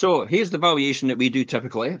 Yeah. So here's the valuation that we do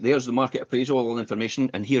typically. There's the market appraisal, all the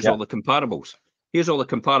information, and here's all the comparables. Here's all the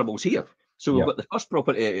comparables here. So we've got the first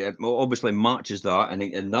property, it obviously matches that,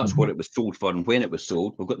 and that's what it was sold for and when it was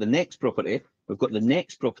sold. We've got the next property, we've got the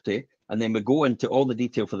next property, and then we go into all the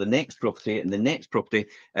detail for the next property and the next property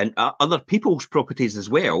and other people's properties as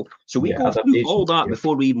well. So we go through all that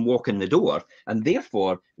before we even walk in the door, and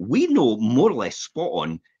therefore we know more or less spot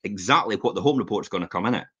on exactly what the home report's going to come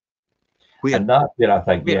in at. And that's where I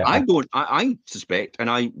think, I suspect,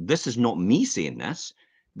 and this is not me saying this,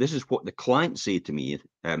 this is what the clients say to me.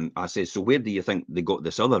 I say, so where do you think they got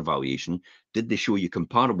this other valuation? Did they show you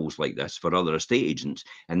comparables like this for other estate agents?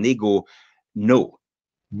 And they go, no.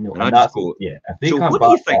 And I just go, so what do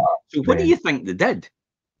you think? So what do you think they did?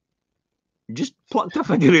 Just plucked a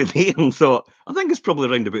figure out there and thought, I think it's probably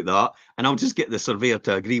around about that, and I'll just get the surveyor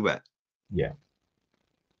to agree with. Yeah.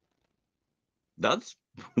 That's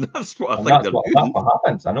what I think that's what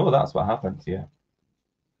happens. I know that's what happens, But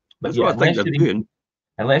that's what I think they're doing.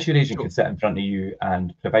 Unless your agent can sit in front of you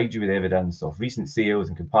and provide you with evidence of recent sales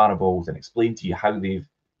and comparables and explain to you how they've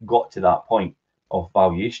got to that point of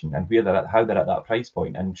valuation and where they're at, how they're at that price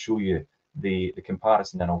point, and show you the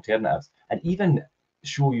comparison and alternatives, and even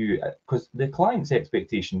show you, because the client's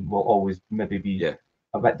expectation will always maybe be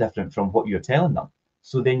a bit different from what you're telling them.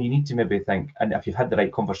 So then you need to maybe think, and if you've had the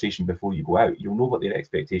right conversation before you go out, you'll know what their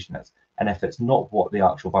expectation is. And if it's not what the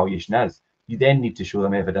actual valuation is, you then need to show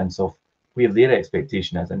them evidence of where their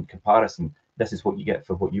expectation is in comparison. This is what you get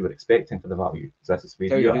for what you were expecting for the value. So that's a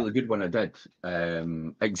really good one I did.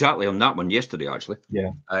 Exactly on that one yesterday, actually.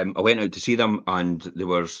 Yeah. I went out to see them, and there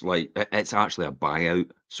was like, it's actually a buyout.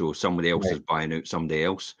 So somebody else is buying out somebody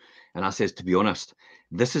else. And I says, to be honest,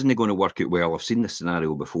 this isn't going to work out well. I've seen this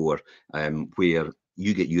scenario before, where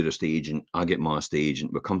you get your estate agent, I get my estate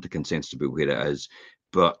agent, we come to consensus about where it is.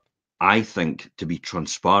 But I think, to be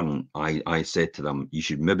transparent, I said to them, you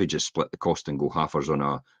should maybe just split the cost and go halfers on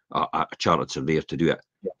a chartered surveyor to do it.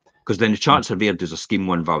 Because then the chartered surveyor does a scheme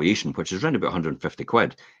 1 valuation, which is around about 150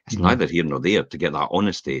 quid. It's neither here nor there to get that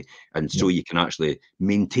honesty. And so you can actually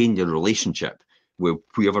maintain your relationship with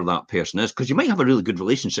whoever that person is. Because you might have a really good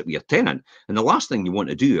relationship with your tenant. And the last thing you want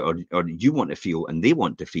to do, or you want to feel and they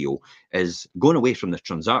want to feel, is going away from the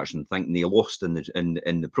transaction thinking they lost in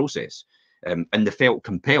the process. And they felt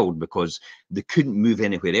compelled because they couldn't move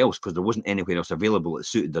anywhere else because there wasn't anywhere else available that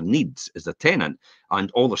suited their needs as a tenant, and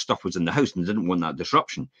all their stuff was in the house and they didn't want that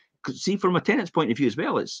disruption. See, from a tenant's point of view as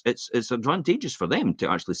well, it's advantageous for them to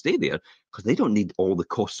actually stay there because they don't need all the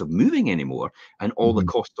costs of moving anymore and all the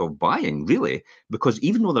cost of buying, really, because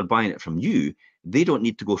even though they're buying it from you, they don't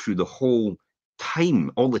need to go through the whole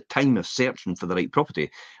time, all the time of searching for the right property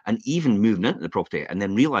and even moving into the property and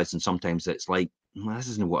then realizing sometimes it's like, well, this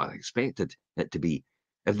isn't what I expected it to be.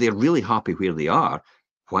 If they're really happy where they are,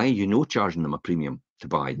 why are you not charging them a premium to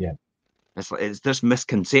buy? Yeah. It's this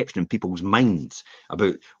misconception in people's minds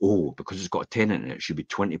about, oh, because it's got a tenant in it, it should be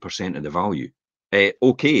 20% of the value.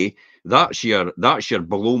 Okay, that's your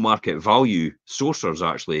below market value sourcers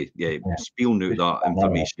actually spilling out that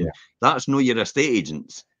information. That's not your estate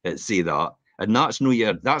agents that say that. and that's no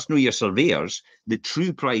your surveyors. The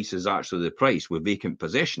true price is actually the price with vacant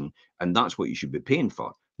possession, and that's what you should be paying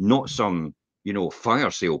for, not some, you know,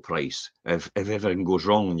 fire sale price. If everything goes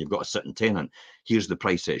wrong and you've got a sitting tenant, here's the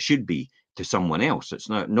price that it should be to someone else. It's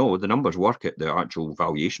not. No, the numbers work at the actual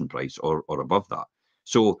valuation price or above that.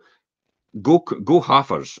 So go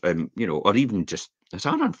halfers, you know, or even just it's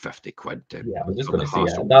 150 quid. Yeah, I was just going to say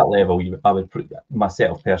at that level, I would put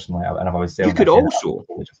myself personally, and if I was selling, you could also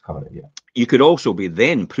just cover it. Yeah, you could also be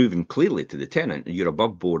then proving clearly to the tenant you're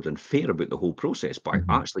above board and fair about the whole process by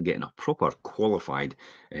actually getting a proper qualified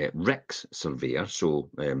RICS surveyor. So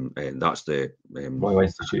that's the Royal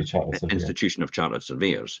Institution of Chartered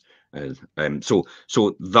Surveyors.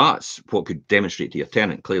 So that's what could demonstrate to your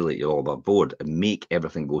tenant clearly you're all above board and make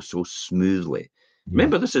everything go so smoothly. Yeah.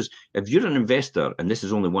 Remember, this is, if you're an investor and this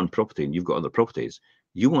is only one property and you've got other properties,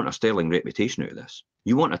 you want a sterling reputation out of this.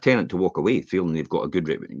 You want a tenant to walk away feeling you've got a good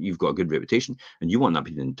reputation, and you want that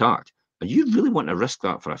being intact. And you really want to risk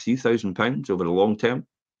that for a few £1,000s over the long term?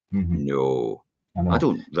 No, I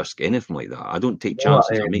don't risk anything like that. I don't take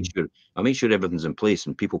chances. I make sure everything's in place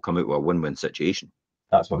and people come out with a win-win situation.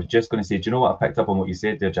 That's what I was just going to say. Do you know what I picked up on what you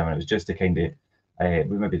said there, Jim? And it was just to kind of,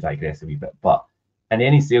 we maybe digress a wee bit, but in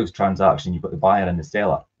any sales transaction, you've got the buyer and the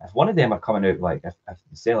seller. If one of them are coming out like, if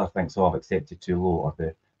the seller thinks, oh, I've accepted too low,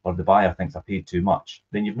 or the buyer thinks I paid too much,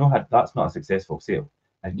 then you've not had, that's not a successful sale.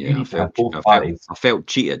 And you need to have both parties. I felt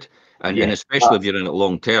cheated, and especially if you're in it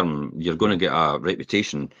long term, you're going to get a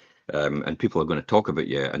reputation, and people are going to talk about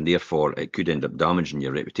you, and therefore it could end up damaging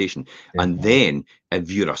your reputation. Definitely. And then if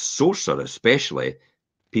you're a sourcer, especially,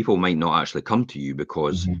 people might not actually come to you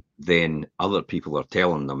because then other people are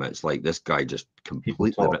telling them it's like this guy just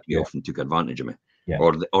completely ripped me off and took advantage of me,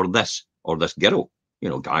 or this girl, you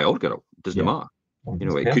know, guy or girl, doesn't matter. You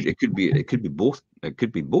know, it could be both. It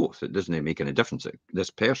could be both. It doesn't make any difference. This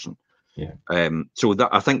person. Yeah. So that,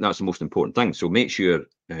 I think that's the most important thing. So make sure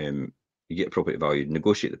you get a property value,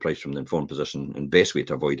 negotiate the price from the informed position, and best way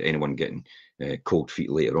to avoid anyone getting cold feet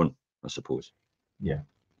later on, I suppose. Yeah.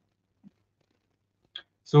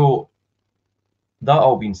 So that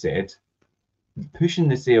all being said, pushing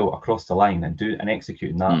the sale across the line and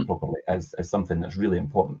executing that properly is something that's really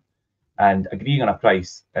important. And agreeing on a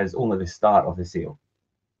price is only the start of the sale.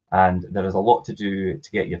 And there is a lot to do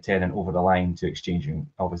to get your tenant over the line to exchanging,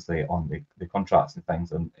 obviously, on the contracts and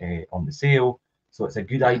things on the sale. So it's a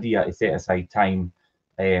good idea to set aside time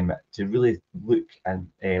to really look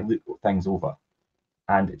things over.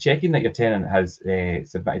 And checking that your tenant has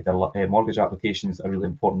submitted their mortgage application is a really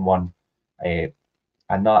important one.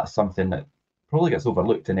 And that's something that probably gets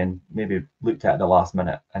overlooked and then maybe looked at the last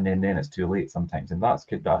minute, and then it's too late sometimes. And that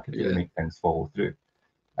could really make things follow through.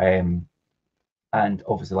 And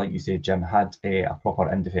obviously, like you said, Jim, had a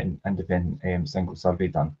proper independent single survey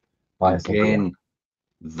done by a surveyor.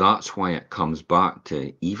 That's why it comes back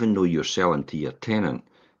to, even though you're selling to your tenant,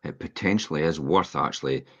 it potentially is worth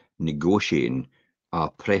actually negotiating a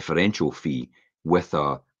preferential fee with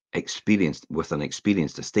an experienced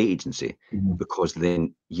estate agency, because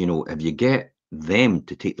then, you know, if you get them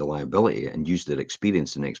to take the liability and use their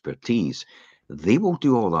experience and expertise, they will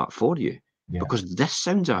do all that for you. Because this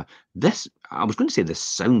sounds I was going to say this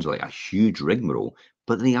sounds like a huge rigmarole,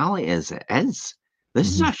 but the reality is it is. This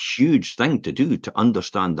is a huge thing to do, to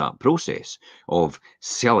understand that process of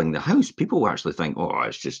selling the house. People actually think, oh,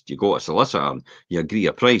 it's just you go to a solicitor, and you agree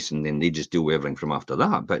a price, and then they just do everything from after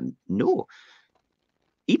that. But no,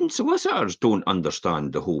 even solicitors don't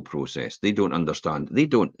understand the whole process. They don't understand.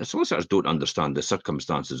 Solicitors don't understand the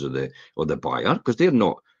circumstances of the buyer, because they're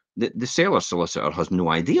not. The seller solicitor has no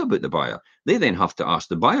idea about the buyer. They then have to ask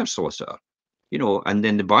the buyer solicitor, you know, and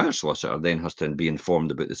then the buyer solicitor then has to be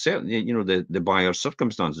informed about the buyer's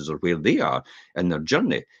circumstances or where they are in their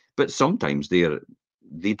journey. But sometimes they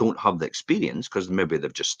don't have the experience, because maybe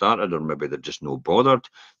they've just started, or maybe they're just no bothered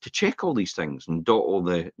to check all these things and dot all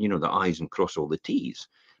the I's and cross all the T's.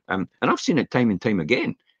 And I've seen it time and time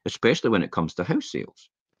again, especially when it comes to house sales,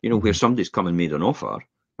 you know, where somebody's come and made an offer.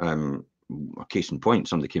 A case in point,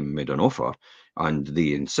 somebody came and made an offer, and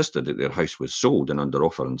they insisted that their house was sold and under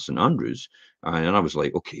offer in St Andrews. And I was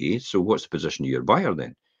like, okay, so what's the position of your buyer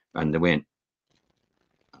then? And they went,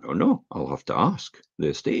 I don't know, I'll have to ask the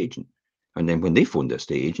estate agent. And then when they phoned the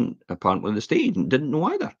estate agent, apparently the estate agent didn't know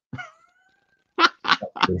either.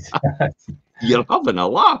 You're having a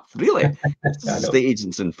laugh, really. Estate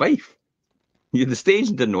agents in Fife. The estate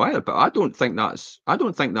agent didn't know either, but I don't think that's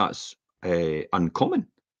uncommon.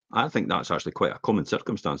 I think that's actually quite a common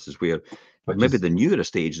circumstances where But maybe the newer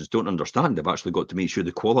estate agents don't understand. They've actually got to make sure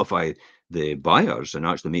they qualify the buyers and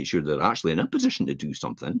actually make sure they're actually in a position to do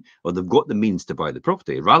something, or they've got the means to buy the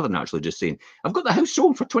property, rather than actually just saying, "I've got the house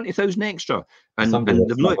sold for 20,000 extra," and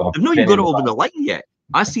they've not even got it over the line yet.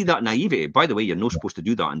 I see that naivety. By the way, you're not supposed to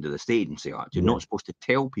do that under the estate agency act. You're not supposed to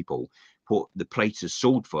tell people what the price is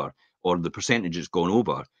sold for or the percentage it's gone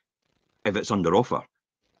over if it's under offer.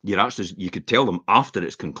 You could tell them after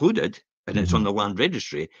it's concluded and it's on the land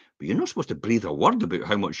registry, but you're not supposed to breathe a word about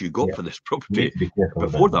how much you got for this property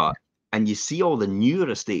before that. And you see all the newer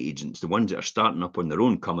estate agents, the ones that are starting up on their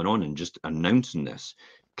own, coming on and just announcing this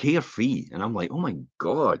carefree. And I'm like, oh my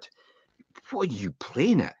God, what are you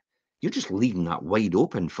playing at? You're just leaving that wide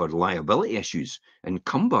open for liability issues and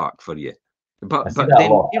comeback for you. But then,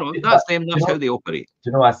 that's them, that's how they operate. Do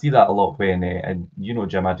you know, I see that a lot when, and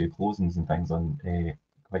Jim, I do closings and things on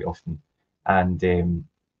quite often. And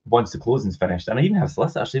once the closing's finished, and I even have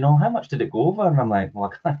solicitors saying, "Oh, how much did it go over?" And I'm like,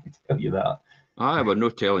 "Well, I can't tell you that." We're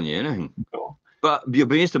not telling you anything. No. But you're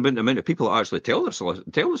based on the amount of people that actually tell the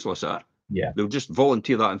solicitor. Yeah. They'll just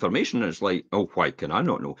volunteer that information. And it's like, oh, why can I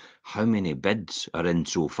not know? How many bids are in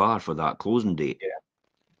so far for that closing date? Yeah.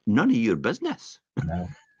 None of your business. No.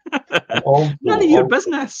 None of your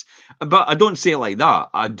business. But I don't say it like that.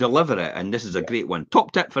 I deliver it. And this is a great one.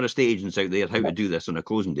 Top tip for estate agents out there, how to do this on a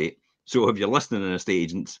closing date. So if you're listening in estate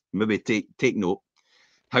agents, maybe take note.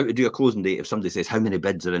 How to do a closing date if somebody says, how many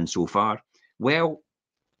bids are in so far? Well,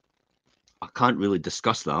 I can't really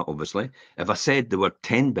discuss that, obviously. If I said there were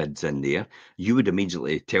 10 bids in there, you would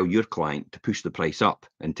immediately tell your client to push the price up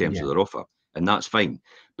in terms of their offer, and that's fine.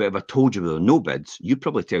 But if I told you there were no bids, you'd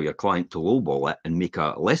probably tell your client to lowball it and make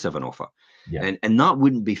a less of an offer. Yeah. And that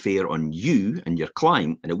wouldn't be fair on you and your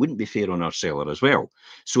client, and it wouldn't be fair on our seller as well.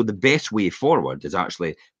 So the best way forward is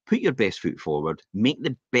actually put your best foot forward, make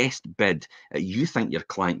the best bid that you think your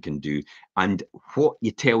client can do. And what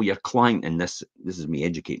you tell your client in this is me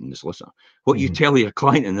educating the solicitor, what you tell your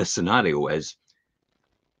client in this scenario is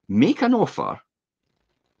make an offer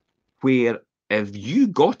where if you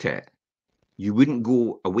got it, you wouldn't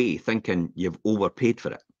go away thinking you've overpaid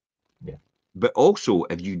for it. Yeah. But also,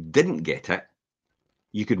 if you didn't get it,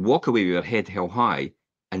 you could walk away with your head held high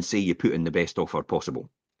and say you put in the best offer possible.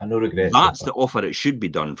 And no regrets. That's the offer it should be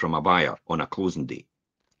done from a buyer on a closing day.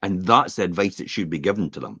 And that's the advice that should be given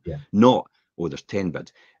to them. Yeah. Not, oh, there's 10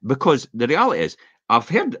 bids. Because the reality is, I've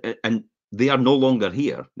heard, and they are no longer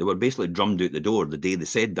here. They were basically drummed out the door the day they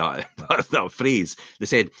said that, that phrase. They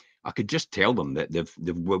said, I could just tell them that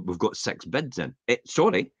we've got 6 bids in.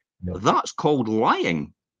 Sorry, that's called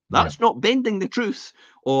lying. That's not bending the truth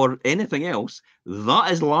or anything else.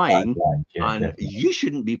 That is lying. And definitely. You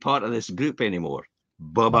shouldn't be part of this group anymore.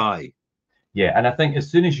 Bye-bye. Yeah, and I think as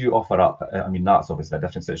soon as you offer up, I mean, that's obviously a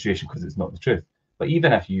different situation because it's not the truth. But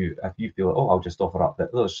even if you feel, oh, I'll just offer up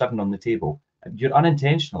that there's 7 on the table, you're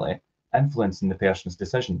unintentionally influencing the person's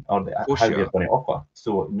decision or how they're going to offer.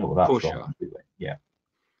 So no, that's wrong. Completely. Yeah.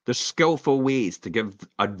 There's skillful ways to give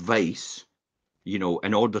advice, in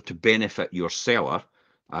order to benefit your seller.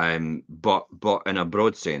 But in a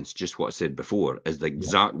broad sense, just what I said before is the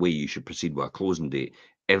exact way you should proceed with a closing date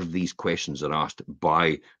if these questions are asked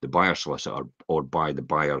by the buyer solicitor or by the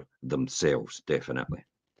buyer themselves, definitely.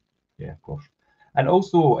 Yeah, of course. And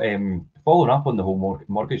also following up on the whole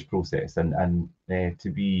mortgage process and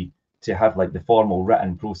to have like the formal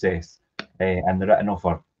written process and the written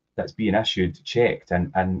offer that's being issued checked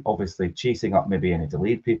and obviously chasing up maybe any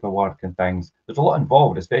delayed paperwork and things. There's a lot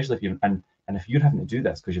involved, especially if you're and if you're having to do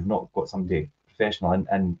this because you've not got somebody professional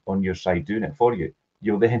and on your side doing it for you,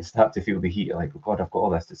 you'll then start to feel the heat like, oh God, I've got all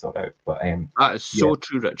this to sort out. But that is so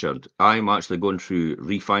true, Richard. I'm actually going through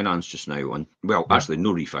refinance just now actually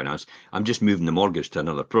no refinance. I'm just moving the mortgage to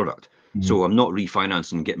another product. So I'm not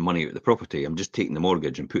refinancing and getting money out of the property. I'm just taking the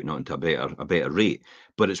mortgage and putting it into a better rate.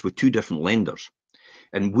 But it's with 2 different lenders.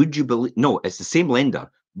 And would you believe, no, it's the same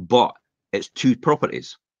lender, but it's 2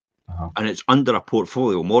 properties. And it's under a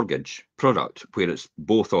portfolio mortgage product where it's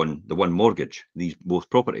both on the one mortgage, both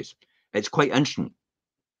properties. It's quite interesting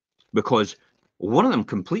because one of them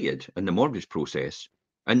completed in the mortgage process,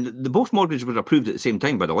 and both mortgages were approved at the same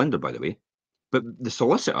time by the lender, by the way. But the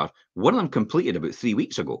solicitor, one of them completed about 3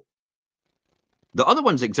 weeks ago. The other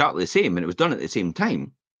one's exactly the same, and it was done at the same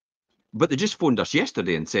time. But they just phoned us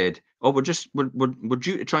yesterday and said, "Oh, we're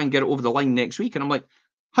due to try and get it over the line next week." And I'm like,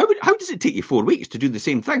 "How does it take you 4 weeks to do the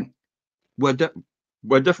same thing? We're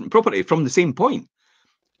a different property from the same point."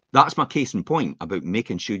 That's my case in point about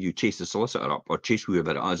making sure you chase the solicitor up or chase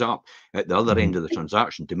whoever it is up at the other end of the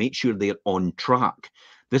transaction to make sure they're on track.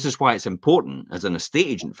 This is why it's important as an estate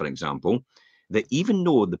agent, for example, that even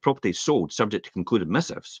though the property is sold subject to concluded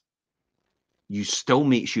missives, you still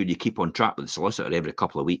make sure you keep on track with the solicitor every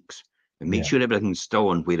couple of weeks and make sure everything's still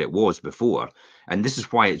on where it was before. And this is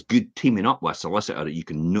why it's good teaming up with a solicitor that you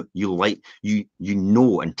can you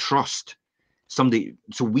know and trust somebody.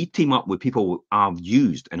 So we team up with people I've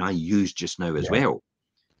used and I use just now as well,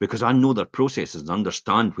 because I know their processes and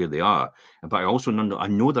understand where they are. But I also I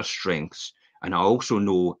know their strengths, and I also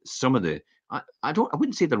know some of the I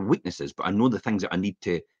wouldn't say their weaknesses, but I know the things that I need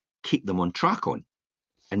to keep them on track on.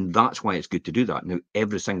 And that's why it's good to do that. Now,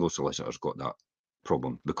 every single solicitor's got that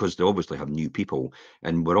problem because they obviously have new people,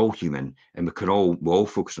 and we're all human, and we all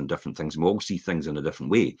focus on different things, and we all see things in a different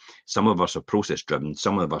way. Some of us are process driven,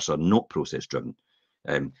 some of us are not process driven.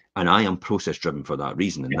 And I am process driven for that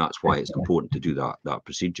reason, and that's why it's important to do that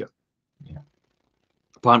procedure.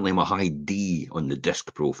 Apparently I'm a high D on the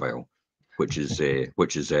DISC profile, which is get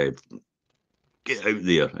out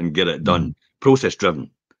there and get it done. Process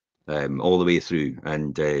driven. All the way through,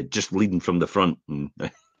 and just leading from the front and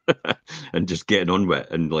and just getting on with it,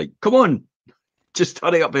 and like, come on, just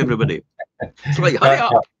hurry up, everybody. It's like, hurry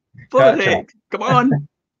up, for the heck, come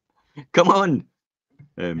on,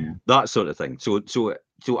 that sort of thing. So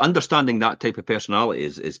understanding that type of personality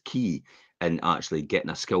is key in actually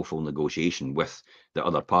getting a skillful negotiation with the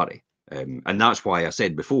other party. And that's why I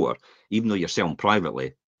said before, even though you're selling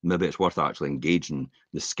privately, maybe it's worth actually engaging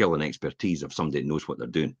the skill and expertise of somebody that knows what they're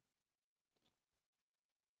doing.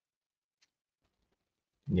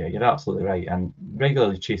 Yeah, you're absolutely right, and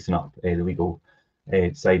regularly chasing up the legal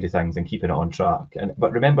side of things and keeping it on track.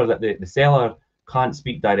 But remember that the seller can't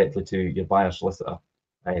speak directly to your buyer solicitor,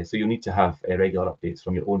 so you'll need to have regular updates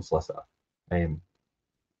from your own solicitor, who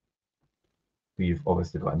you've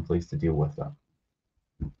obviously got in place to deal with that.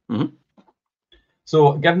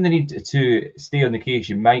 So, given the need to stay on the case,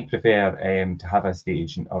 you might prefer to have a estate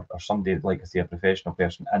agent or somebody, like I say, a professional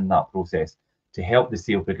person in that process to help the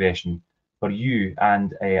sale progression for you,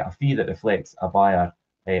 and a fee that reflects a buyer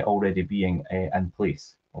already being in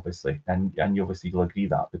place, obviously. And you obviously will agree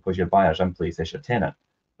that because your buyer's in place as your tenant,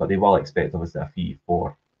 but they will expect obviously a fee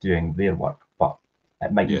for doing their work, but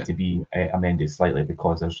it might need to be amended slightly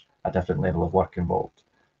because there's a different level of work involved.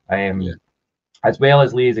 As well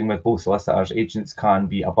as liaising with both solicitors, agents can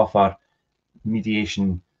be a buffer.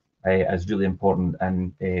 Mediation is really important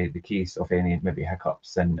in the case of any maybe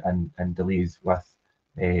hiccups and delays with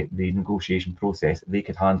the negotiation process. They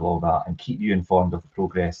could handle all that and keep you informed of the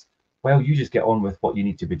progress while you just get on with what you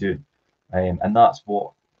need to be doing. And that's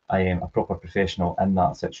what a proper professional in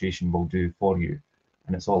that situation will do for you.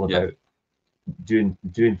 And it's all about doing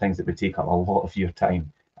things that would take up a lot of your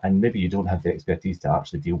time and maybe you don't have the expertise to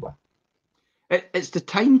actually deal with. It's the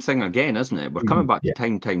time thing again, isn't it? We're coming back to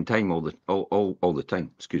time all the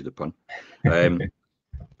time. Excuse the pun.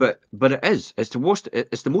 But it is. It's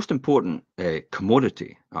the most important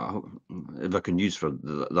commodity, if I can use for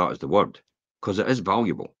that as the word, because it is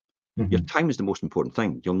valuable. Your time is the most important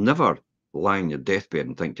thing. You'll never lie on your deathbed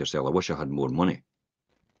and think to yourself, I wish I had more money.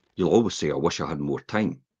 You'll always say, I wish I had more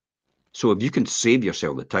time. So if you can save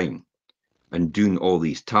yourself the time and doing all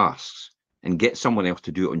these tasks and get someone else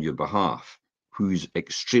to do it on your behalf, who's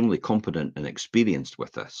extremely competent and experienced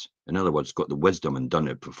with this, in other words, got the wisdom and done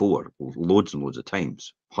it before loads and loads of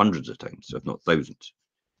times, hundreds of times, if not thousands,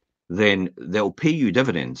 then they'll pay you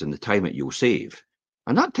dividends in the time that you'll save.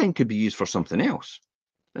 And that time could be used for something else.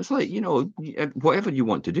 It's like, whatever you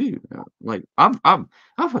want to do. Like I've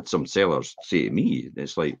had some sellers say to me,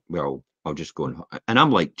 it's like, well, I'll just go on, and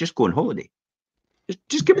I'm like, just go on holiday.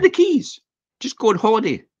 Just give me the keys. Just go on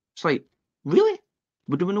holiday. It's like, really?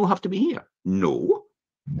 Do we not have to be here? No.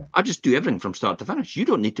 I just do everything from start to finish. You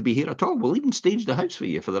don't need to be here at all. We'll even stage the house for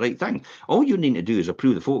you for the right thing. All you need to do is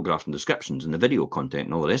approve the photographs and descriptions and the video content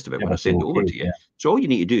and all the rest of it when I send it over to you. So all you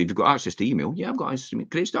need to do, if you've got access to email, I've got access to email,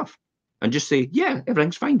 great stuff. And just say,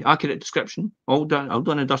 everything's fine. Accurate description, all done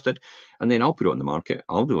and dusted. And then I'll put it on the market.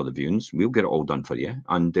 I'll do all the viewings. We'll get it all done for you.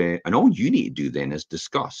 And all you need to do then is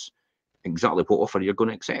discuss exactly what offer you're going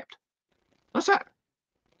to accept. That's it.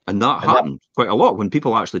 And that happens quite a lot when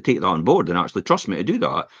people actually take that on board and actually trust me to do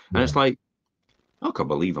that. And it's like, I can't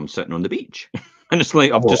believe I'm sitting on the beach. And it's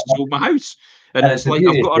like, I've just sold my house. And it's like,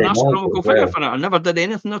 I've got an astronomical figure for it. I never did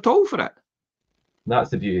anything at all for it. That's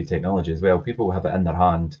the beauty of technology as well. People have it in their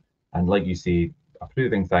hand. And like you say,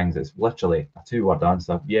 approving things, it's literally a 2-word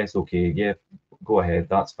answer. Yes, okay, yeah, go ahead,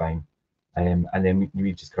 that's fine. And then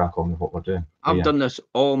we just crack on with what we're doing. I've done this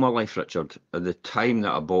all my life, Richard. At the time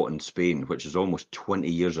that I bought in Spain, which is almost 20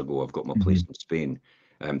 years ago, I've got my place in Spain.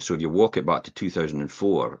 So if you walk it back to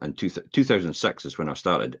 2004 and 2006 is when I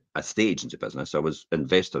started a state agency business. I was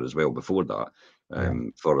investor as well before that,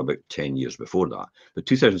 for about 10 years before that. But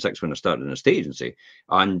 2006 when I started an estate agency,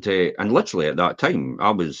 and literally at that time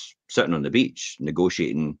I was sitting on the beach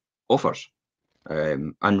negotiating offers,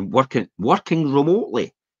 and working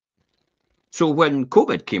remotely. So when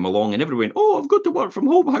COVID came along and everyone went, "Oh, I've got to work from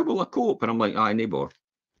home. How will I cope?" And I'm like, "Aye, neighbour.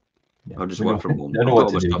 I'll just work from home. I've got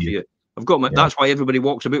all my stuff here. I've got my." That's why everybody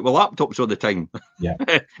walks about with laptops all the time. Yeah.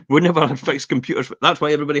 We never had fixed computers. That's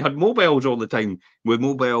why everybody had mobiles all the time with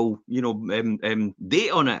mobile,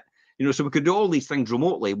 data on it. So we could do all these things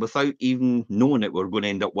remotely without even knowing that we're going to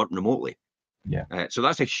end up working remotely. Yeah. So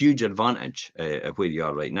that's a huge advantage of where you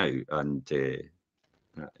are right now. And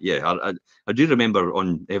I do remember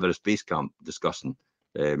on Everest Base Camp discussing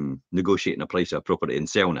negotiating a price of a property and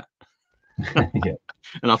selling it. Yeah.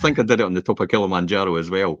 And I think I did it on the top of Kilimanjaro as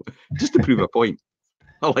well, just to prove a point.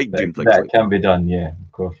 I like doing things that like can be done, yeah,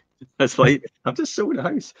 of course. It's like, I've just sold a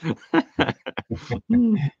house.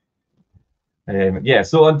 Yeah,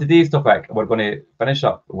 so on today's topic, we're going to finish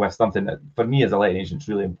up with something that, for me as a letting agent, is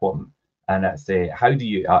really important. And it's how do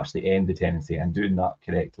you actually end the tenancy and doing that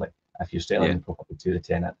correctly if you're selling the property to the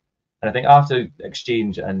tenant. And I think after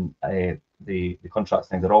exchange and the contracts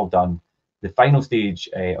things are all done, the final stage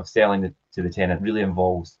of selling to the tenant really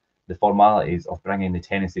involves the formalities of bringing the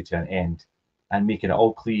tenancy to an end and making it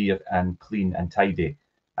all clear and clean and tidy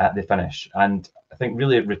at the finish. And I think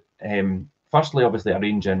really, firstly, obviously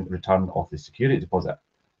arranging return of the security deposit.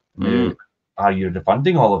 Now, are you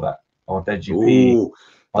refunding all of it, or did you pay?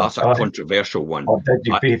 That's a controversial one. Or did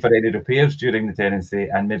you pay for any repairs during the tenancy,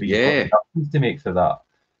 and maybe you've got deductions to make for that?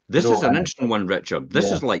 This is an interesting one, Richard.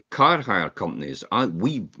 This is like car hire companies.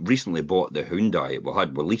 We recently bought the Hyundai.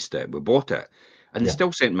 We leased it, we bought it, and they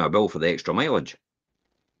still sent me a bill for the extra mileage.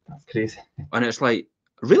 That's crazy. And it's like,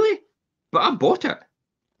 really? But I bought it.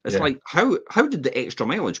 It's like, how did the extra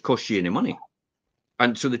mileage cost you any money?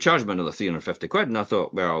 And so they charged me another 350 quid, and I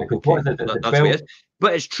thought, well, okay, that's what it is.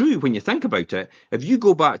 But it's true when you think about it. If you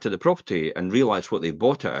go back to the property and realise what they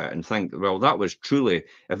bought it at and think, well, that was truly,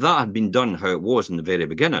 if that had been done how it was in the very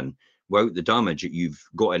beginning, without the damage that you've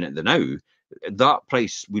got in it now, that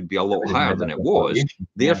price would be a lot higher than it was.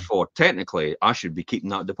 Therefore, technically, I should be keeping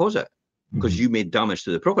that deposit because you made damage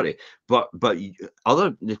to the property. But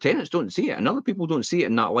the tenants don't see it, and other people don't see it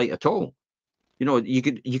in that light at all. You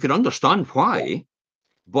could understand why.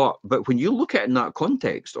 But when you look at it in that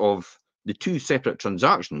context of the two separate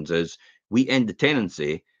transactions, is we end the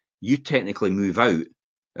tenancy, you technically move out.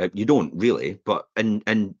 You don't really, but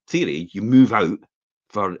in theory, you move out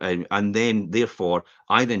and then therefore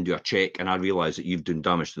I then do a check and I realise that you've done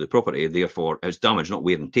damage to the property. Therefore, it's damage, not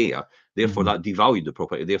wear and tear. Therefore, that devalued the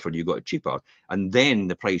property. Therefore, you got it cheaper. And then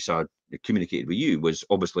the price I communicated with you was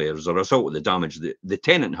obviously as a result of the damage that the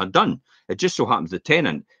tenant had done. It just so happens the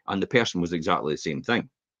tenant and the person was exactly the same thing.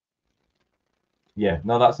 Yeah,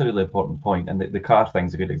 no, that's a really important point, and the car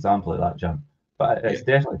thing's a good example of that, Jim. But it's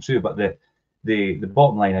definitely true. But the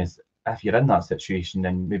bottom line is, if you're in that situation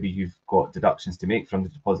and maybe you've got deductions to make from the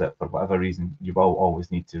deposit for whatever reason, you will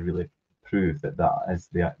always need to really prove that is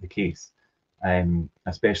the case,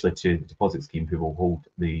 especially to the deposit scheme who will hold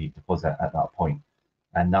the deposit at that point.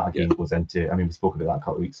 And that again goes into, we spoke about that a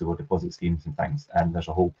couple of weeks ago, deposit schemes and things, and there's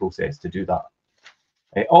a whole process to do that.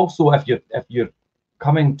 Also, if you're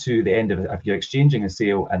coming to the end of it, if you're exchanging a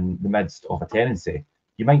sale in the midst of a tenancy,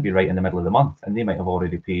 you might be right in the middle of the month, and they might have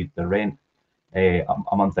already paid the rent a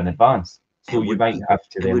month in advance. So you might have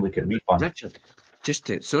to then look at refunds.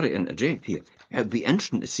 Richard, sorry to interject here. It would be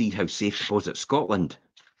interesting to see how Safe Deposit Scotland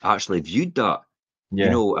actually viewed that.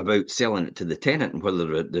 About selling it to the tenant and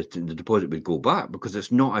whether the deposit would go back, because it's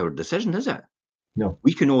not our decision, is it? No.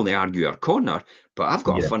 We can only argue our corner, but I've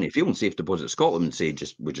got a funny feeling Safe Deposit Scotland would say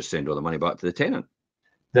we just send all the money back to the tenant.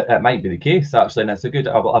 That might be the case, actually, and it's a good.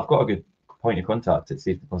 I've got a good point of contact at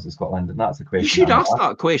Safe Deposit Scotland, and that's a question. You should ask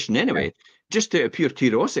that question anyway, just out of pure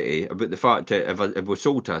curiosity about the fact that if we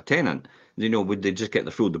sold to a tenant, would they just get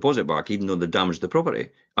the full deposit back, even though they damaged the property,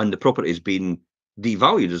 and the property has been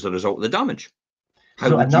devalued as a result of the damage?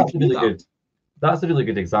 That's a really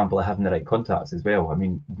good example of having the right contacts as well.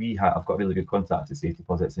 I've got really good contacts at Safe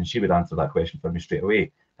Deposits, and she would answer that question for me straight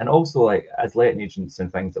away. And also, like, as letting agents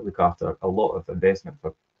and things that look after a lot of investment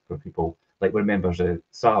for people, like we're members of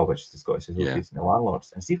SAL, which is the Scottish Association of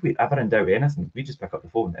Landlords, and see if we ever in doubt anything, we just pick up the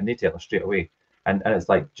phone and they tell us straight away. And it's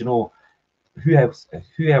like, who else,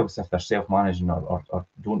 if they're self-managing or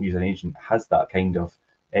don't use an agent, has that kind of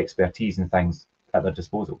expertise and things at their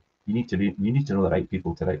disposal. You need to know the right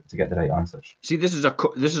people to get the right answers. See, this is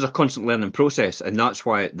a constant learning process, and that's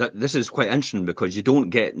why this is quite interesting, because you don't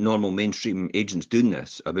get normal mainstream agents doing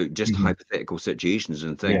this about just hypothetical situations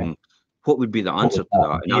and thinking, what would be the answer to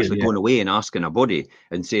that, and actually going away and asking a body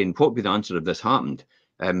and saying, what would be the answer if this happened?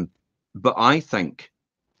 But I think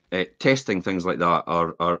testing things like that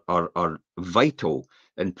are vital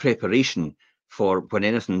in preparation for when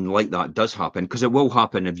anything like that does happen, because it will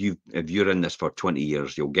happen. If you're in this for 20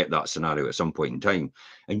 years, you'll get that scenario at some point in time,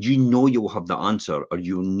 and you'll have the answer, or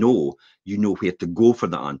you know where to go for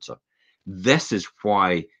the answer. This is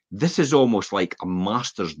why this is almost like a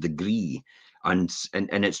master's degree, and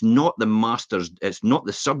it's not it's not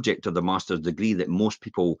the subject of the master's degree that most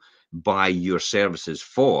people buy your services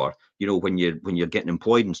for, when you're getting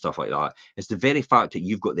employed and stuff like that. It's the very fact that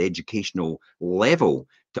you've got the educational level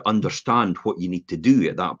to understand what you need to do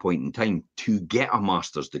at that point in time to get a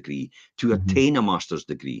master's degree, to attain a master's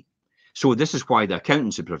degree. So this is why the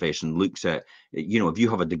accountancy profession looks at, if you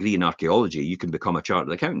have a degree in archaeology, you can become a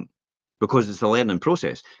chartered accountant, because it's a learning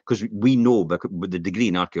process. Because we know with the degree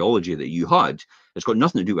in archaeology that you had, it's got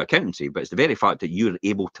nothing to do with accountancy, but it's the very fact that you're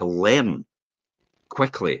able to learn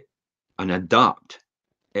quickly and adapt.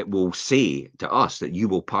 It will say to us that you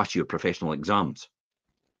will pass your professional exams.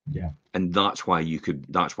 Yeah. And that's why you could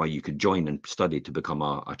join and study to become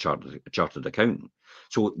a chartered accountant.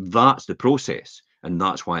 So that's the process, and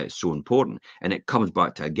that's why it's so important. And it comes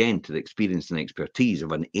back to the experience and expertise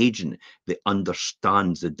of an agent that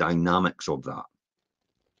understands the dynamics of that.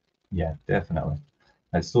 Yeah, definitely.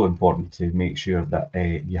 It's so important to make sure that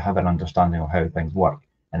you have an understanding of how things work.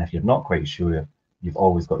 And if you're not quite sure, you've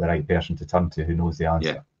always got the right person to turn to who knows the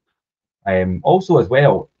answer. Also, as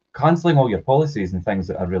well, cancelling all your policies and things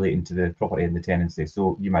that are relating to the property and the tenancy.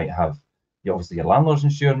 So you might have, obviously, your landlord's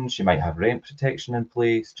insurance, you might have rent protection in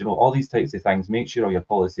place, all these types of things. Make sure all your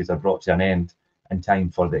policies are brought to an end in time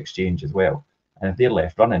for the exchange as well. And if they're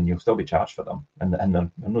left running, you'll still be charged for them, and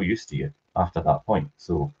they're no use to you after that point.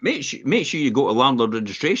 So make sure you go to landlord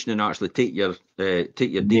registration and actually take your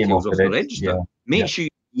details off the register. Make sure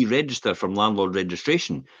you register from landlord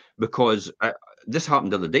registration, because this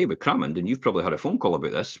happened the other day with Crammond, and you've probably had a phone call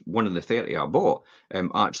about this. One of the 30 I bought,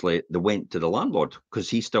 actually, they went to the landlord because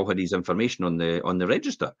he still had his information on the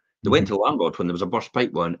register. They went to the landlord when there was a burst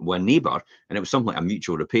pipe with a neighbour, and it was something like a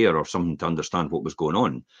mutual repair or something to understand what was going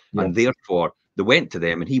on. And therefore, they went to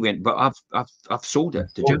them, and he went, "But I've sold it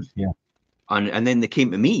to Jim." And then they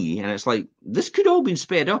came to me, and it's like, this could all been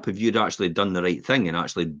sped up if you'd actually done the right thing and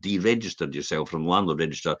actually deregistered yourself from landlord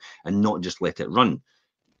register and not just let it run.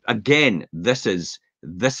 Again, this is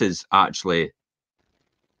actually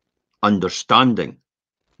understanding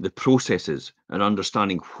the processes and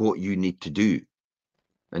understanding what you need to do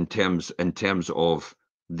in terms of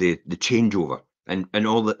the changeover and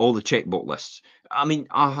all the checkbox lists. I mean,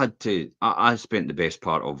 I spent the best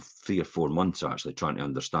part of 3 or 4 months actually trying to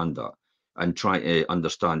understand that, and trying to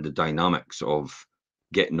understand the dynamics of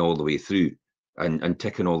getting all the way through and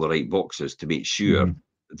ticking all the right boxes to make sure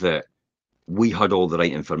that we had all the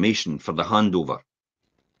right information for the handover.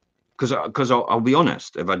 Because I'll be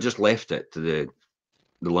honest, if I just left it to the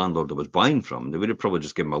landlord I was buying from, they would have probably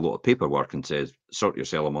just given me a lot of paperwork and said, sort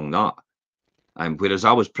yourself among that. Whereas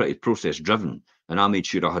I was pretty process driven, and I made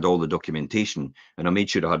sure I had all the documentation, and I made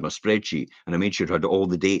sure I had my spreadsheet, and I made sure I had all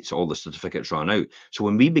the dates, all the certificates ran out. So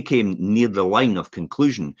when we became near the line of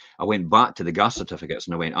conclusion, I went back to the gas certificates,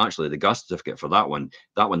 and I went, actually, the gas certificate for that one,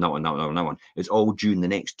 it's all due in the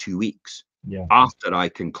next 2 weeks. After I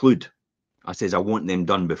conclude, I says, I want them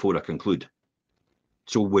done before I conclude.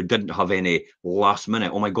 So we didn't have any last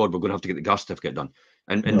minute, oh my God, we're going to have to get the gas certificate done.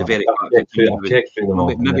 And the very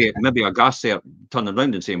maybe a gas cert turning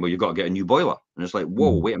around and saying, well, you've got to get a new boiler. And it's like,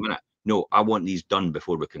 whoa, wait a minute. No, I want these done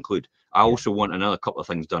before we conclude. I also want another couple of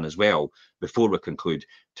things done as well before we conclude,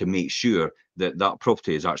 to make sure that that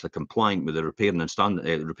property is actually compliant with the Repair and Standard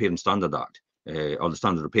Act, or the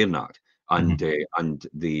Standard Repairing Act, and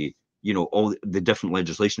the all the different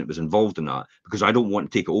legislation that was involved in that, because I don't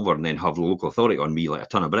want to take it over and then have the local authority on me like a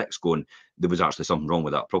ton of bricks going, there was actually something wrong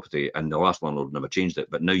with that property and the last landlord never changed it,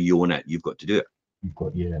 but now you own it, you've got to do it.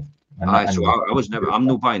 I'm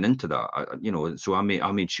no buying into that, so I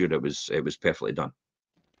made sure it was perfectly done.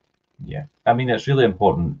 Yeah, I mean, it's really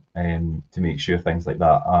important to make sure things like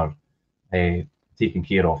that are taken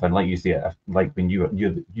care of, and like you say, like when you're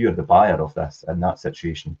the buyer of this in that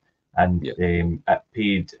situation, and it'll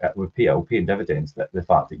pay in dividends, that the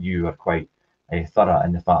fact that you are quite thorough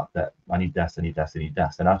in the fact that I need this,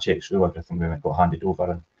 and I checked through everything when it got handed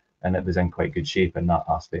over, and it was in quite good shape in that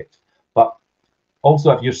aspect. But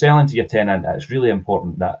also, if you're selling to your tenant, it's really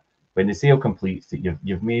important that when the sale completes, that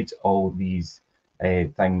you've made all these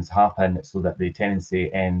things happen so that the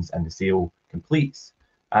tenancy ends and the sale completes,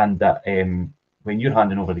 and that when you're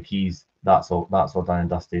handing over the keys, that's all done and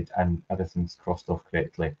dusted, and everything's crossed off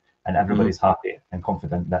correctly, and everybody's happy and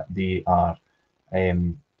confident that they are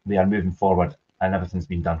moving forward and everything's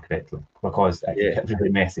been done correctly, because it can get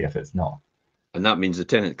really messy if it's not. And that means the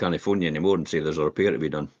tenant can't phone you anymore and say there's a repair to be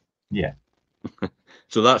done. Yeah.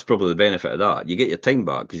 So that's probably the benefit of that. You get your time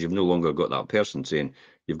back because you've no longer got that person saying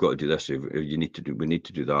you've got to do this, we need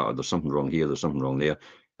to do that, or there's something wrong here, there's something wrong there.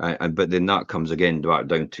 But then that comes again back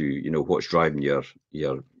down to, you know, what's driving your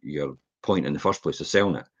point in the first place of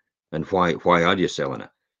selling it, and why are you selling it?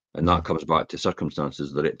 And that comes back to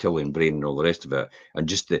circumstances, the reptilian brain and all the rest of it, and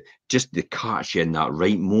just the catch you in that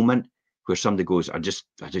right moment where somebody goes, I just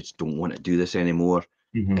don't want to do this anymore.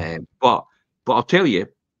 But I'll tell you,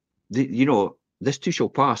 you know, this too shall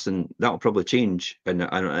pass, and that'll probably change in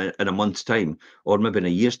a month's time, or maybe in a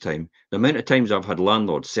year's time. The amount of times I've had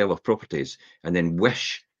landlords sell off properties and then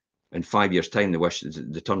wish in 5 years' time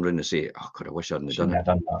they turn around and say, "Oh God, I wish I hadn't done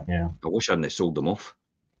that." Yeah. I wish I hadn't sold them off.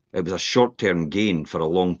 It was a short-term gain for a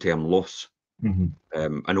long-term loss. And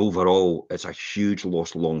overall, it's a huge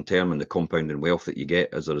loss long-term in the compounding wealth that you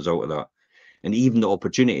get as a result of that. And even the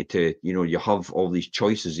opportunity to, you know, you have all these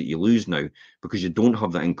choices that you lose now because you don't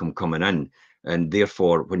have that income coming in. And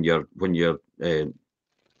therefore, when your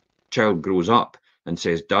child grows up and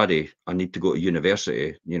says, "Daddy, I need to go to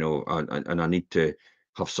university," you know, and I need to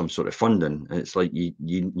have some sort of funding, and it's like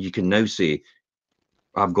you can now say,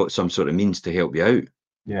 "I've got some sort of means to help you out."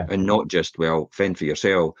 Yeah. And not just, well, fend for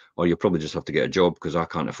yourself, or you'll probably just have to get a job because I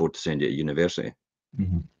can't afford to send you to university.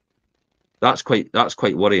 That's quite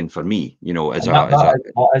worrying for me, you know.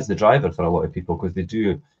 That is the driver for a lot of people, because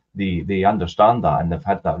they understand that, and they've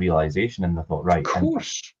had that realization, and they thought, right. Of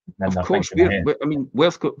course. I mean,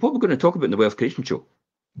 what we're going to talk about in the Wealth Creation Show.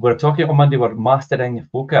 We're talking on Monday. We're mastering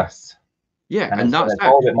focus. Yeah, and that's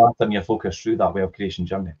all about mastering your focus through that wealth creation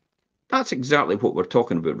journey. That's exactly what we're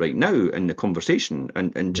talking about right now in the conversation,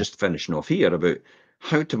 and just finishing off here about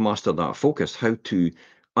how to master that focus, how to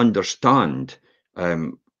understand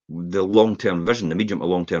the long-term vision, the medium to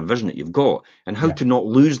long-term vision that you've got, and how to not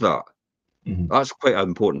lose that. That's quite an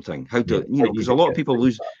important thing. How to, you know, because a lot of people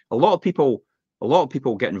lose. A lot of people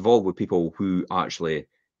get involved with people who actually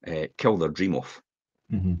kill their dream off.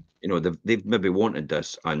 You know, they've maybe wanted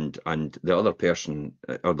this, and the other person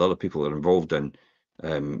or the other people are involved in,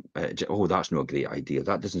 oh, that's not a great idea,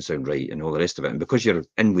 that doesn't sound right, and all the rest of it. And because you're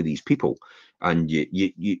in with these people and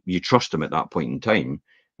you trust them at that point in time,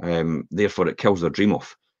 therefore it kills their dream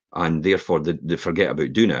off, and therefore they forget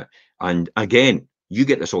about doing it. And again, you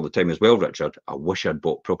get this all the time as well, Richard. I wish I'd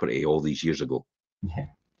bought property all these years ago.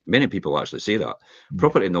 Many people actually say that.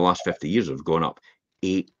 Property in the last 50 years have gone up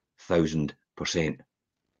 8,000%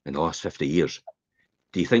 in the last 50 years.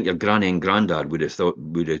 Do you think your granny and granddad would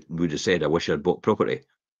have said, "I wish I'd bought property"?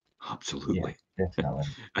 Absolutely. Yeah,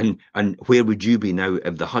 definitely. And where would you be now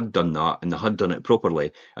if they had done that, and they had done it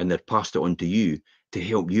properly, and they'd passed it on to you to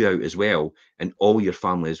help you out as well, and all your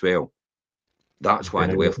family as well? That's why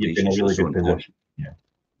the wealth creation show is so important.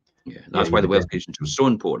 Yeah, that's why the wealth creation show is so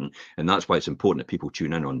important, and that's why it's important that people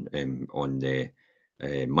tune in on Monday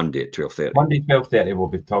at 12:30. Monday 12:30, we'll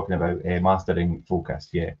be talking about mastering focus.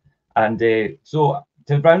 Yeah, and so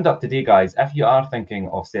to round up today, guys, if you are thinking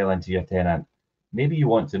of selling to your tenant, maybe you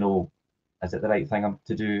want to know, is it the right thing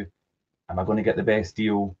to do? Am I going to get the best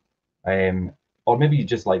deal? Or maybe you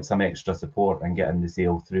just like some extra support and getting the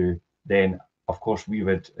sale through. Then, of course, we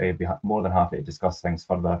would be more than happy to discuss things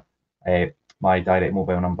further. My direct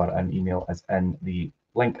mobile number and email is in the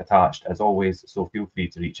link attached, as always, so feel free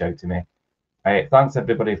to reach out to me. Thanks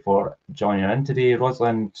everybody for joining in today.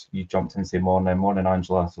 Rosalind, you jumped in and say morning,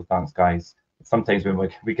 Angela. So thanks, guys. Sometimes when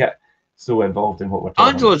we get so involved in what we're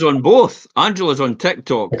talking Angela's about. on both. Angela's on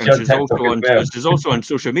TikTok, and she's also on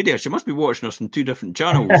social media. She must be watching us on two different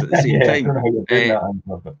channels at the same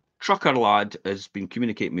time. Trucker Lad has been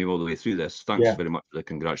communicating with me all the way through this. Thanks very much for the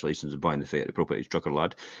congratulations on buying the 30 properties, Trucker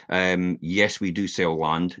Lad. Yes, we do sell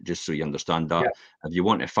land, just so you understand that. If you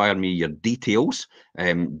want to fire me your details,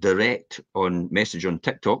 direct on message on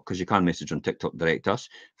TikTok, because you can message on TikTok, direct us,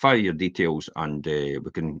 fire your details, and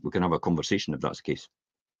we can have a conversation if that's the case.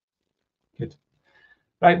 Good.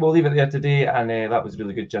 Right, we'll leave it there today, and that was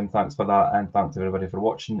really good, Jim. Thanks for that, and thanks everybody for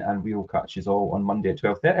watching, and we will catch you all on Monday at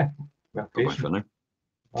 12:30. Bye for now.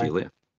 See you later.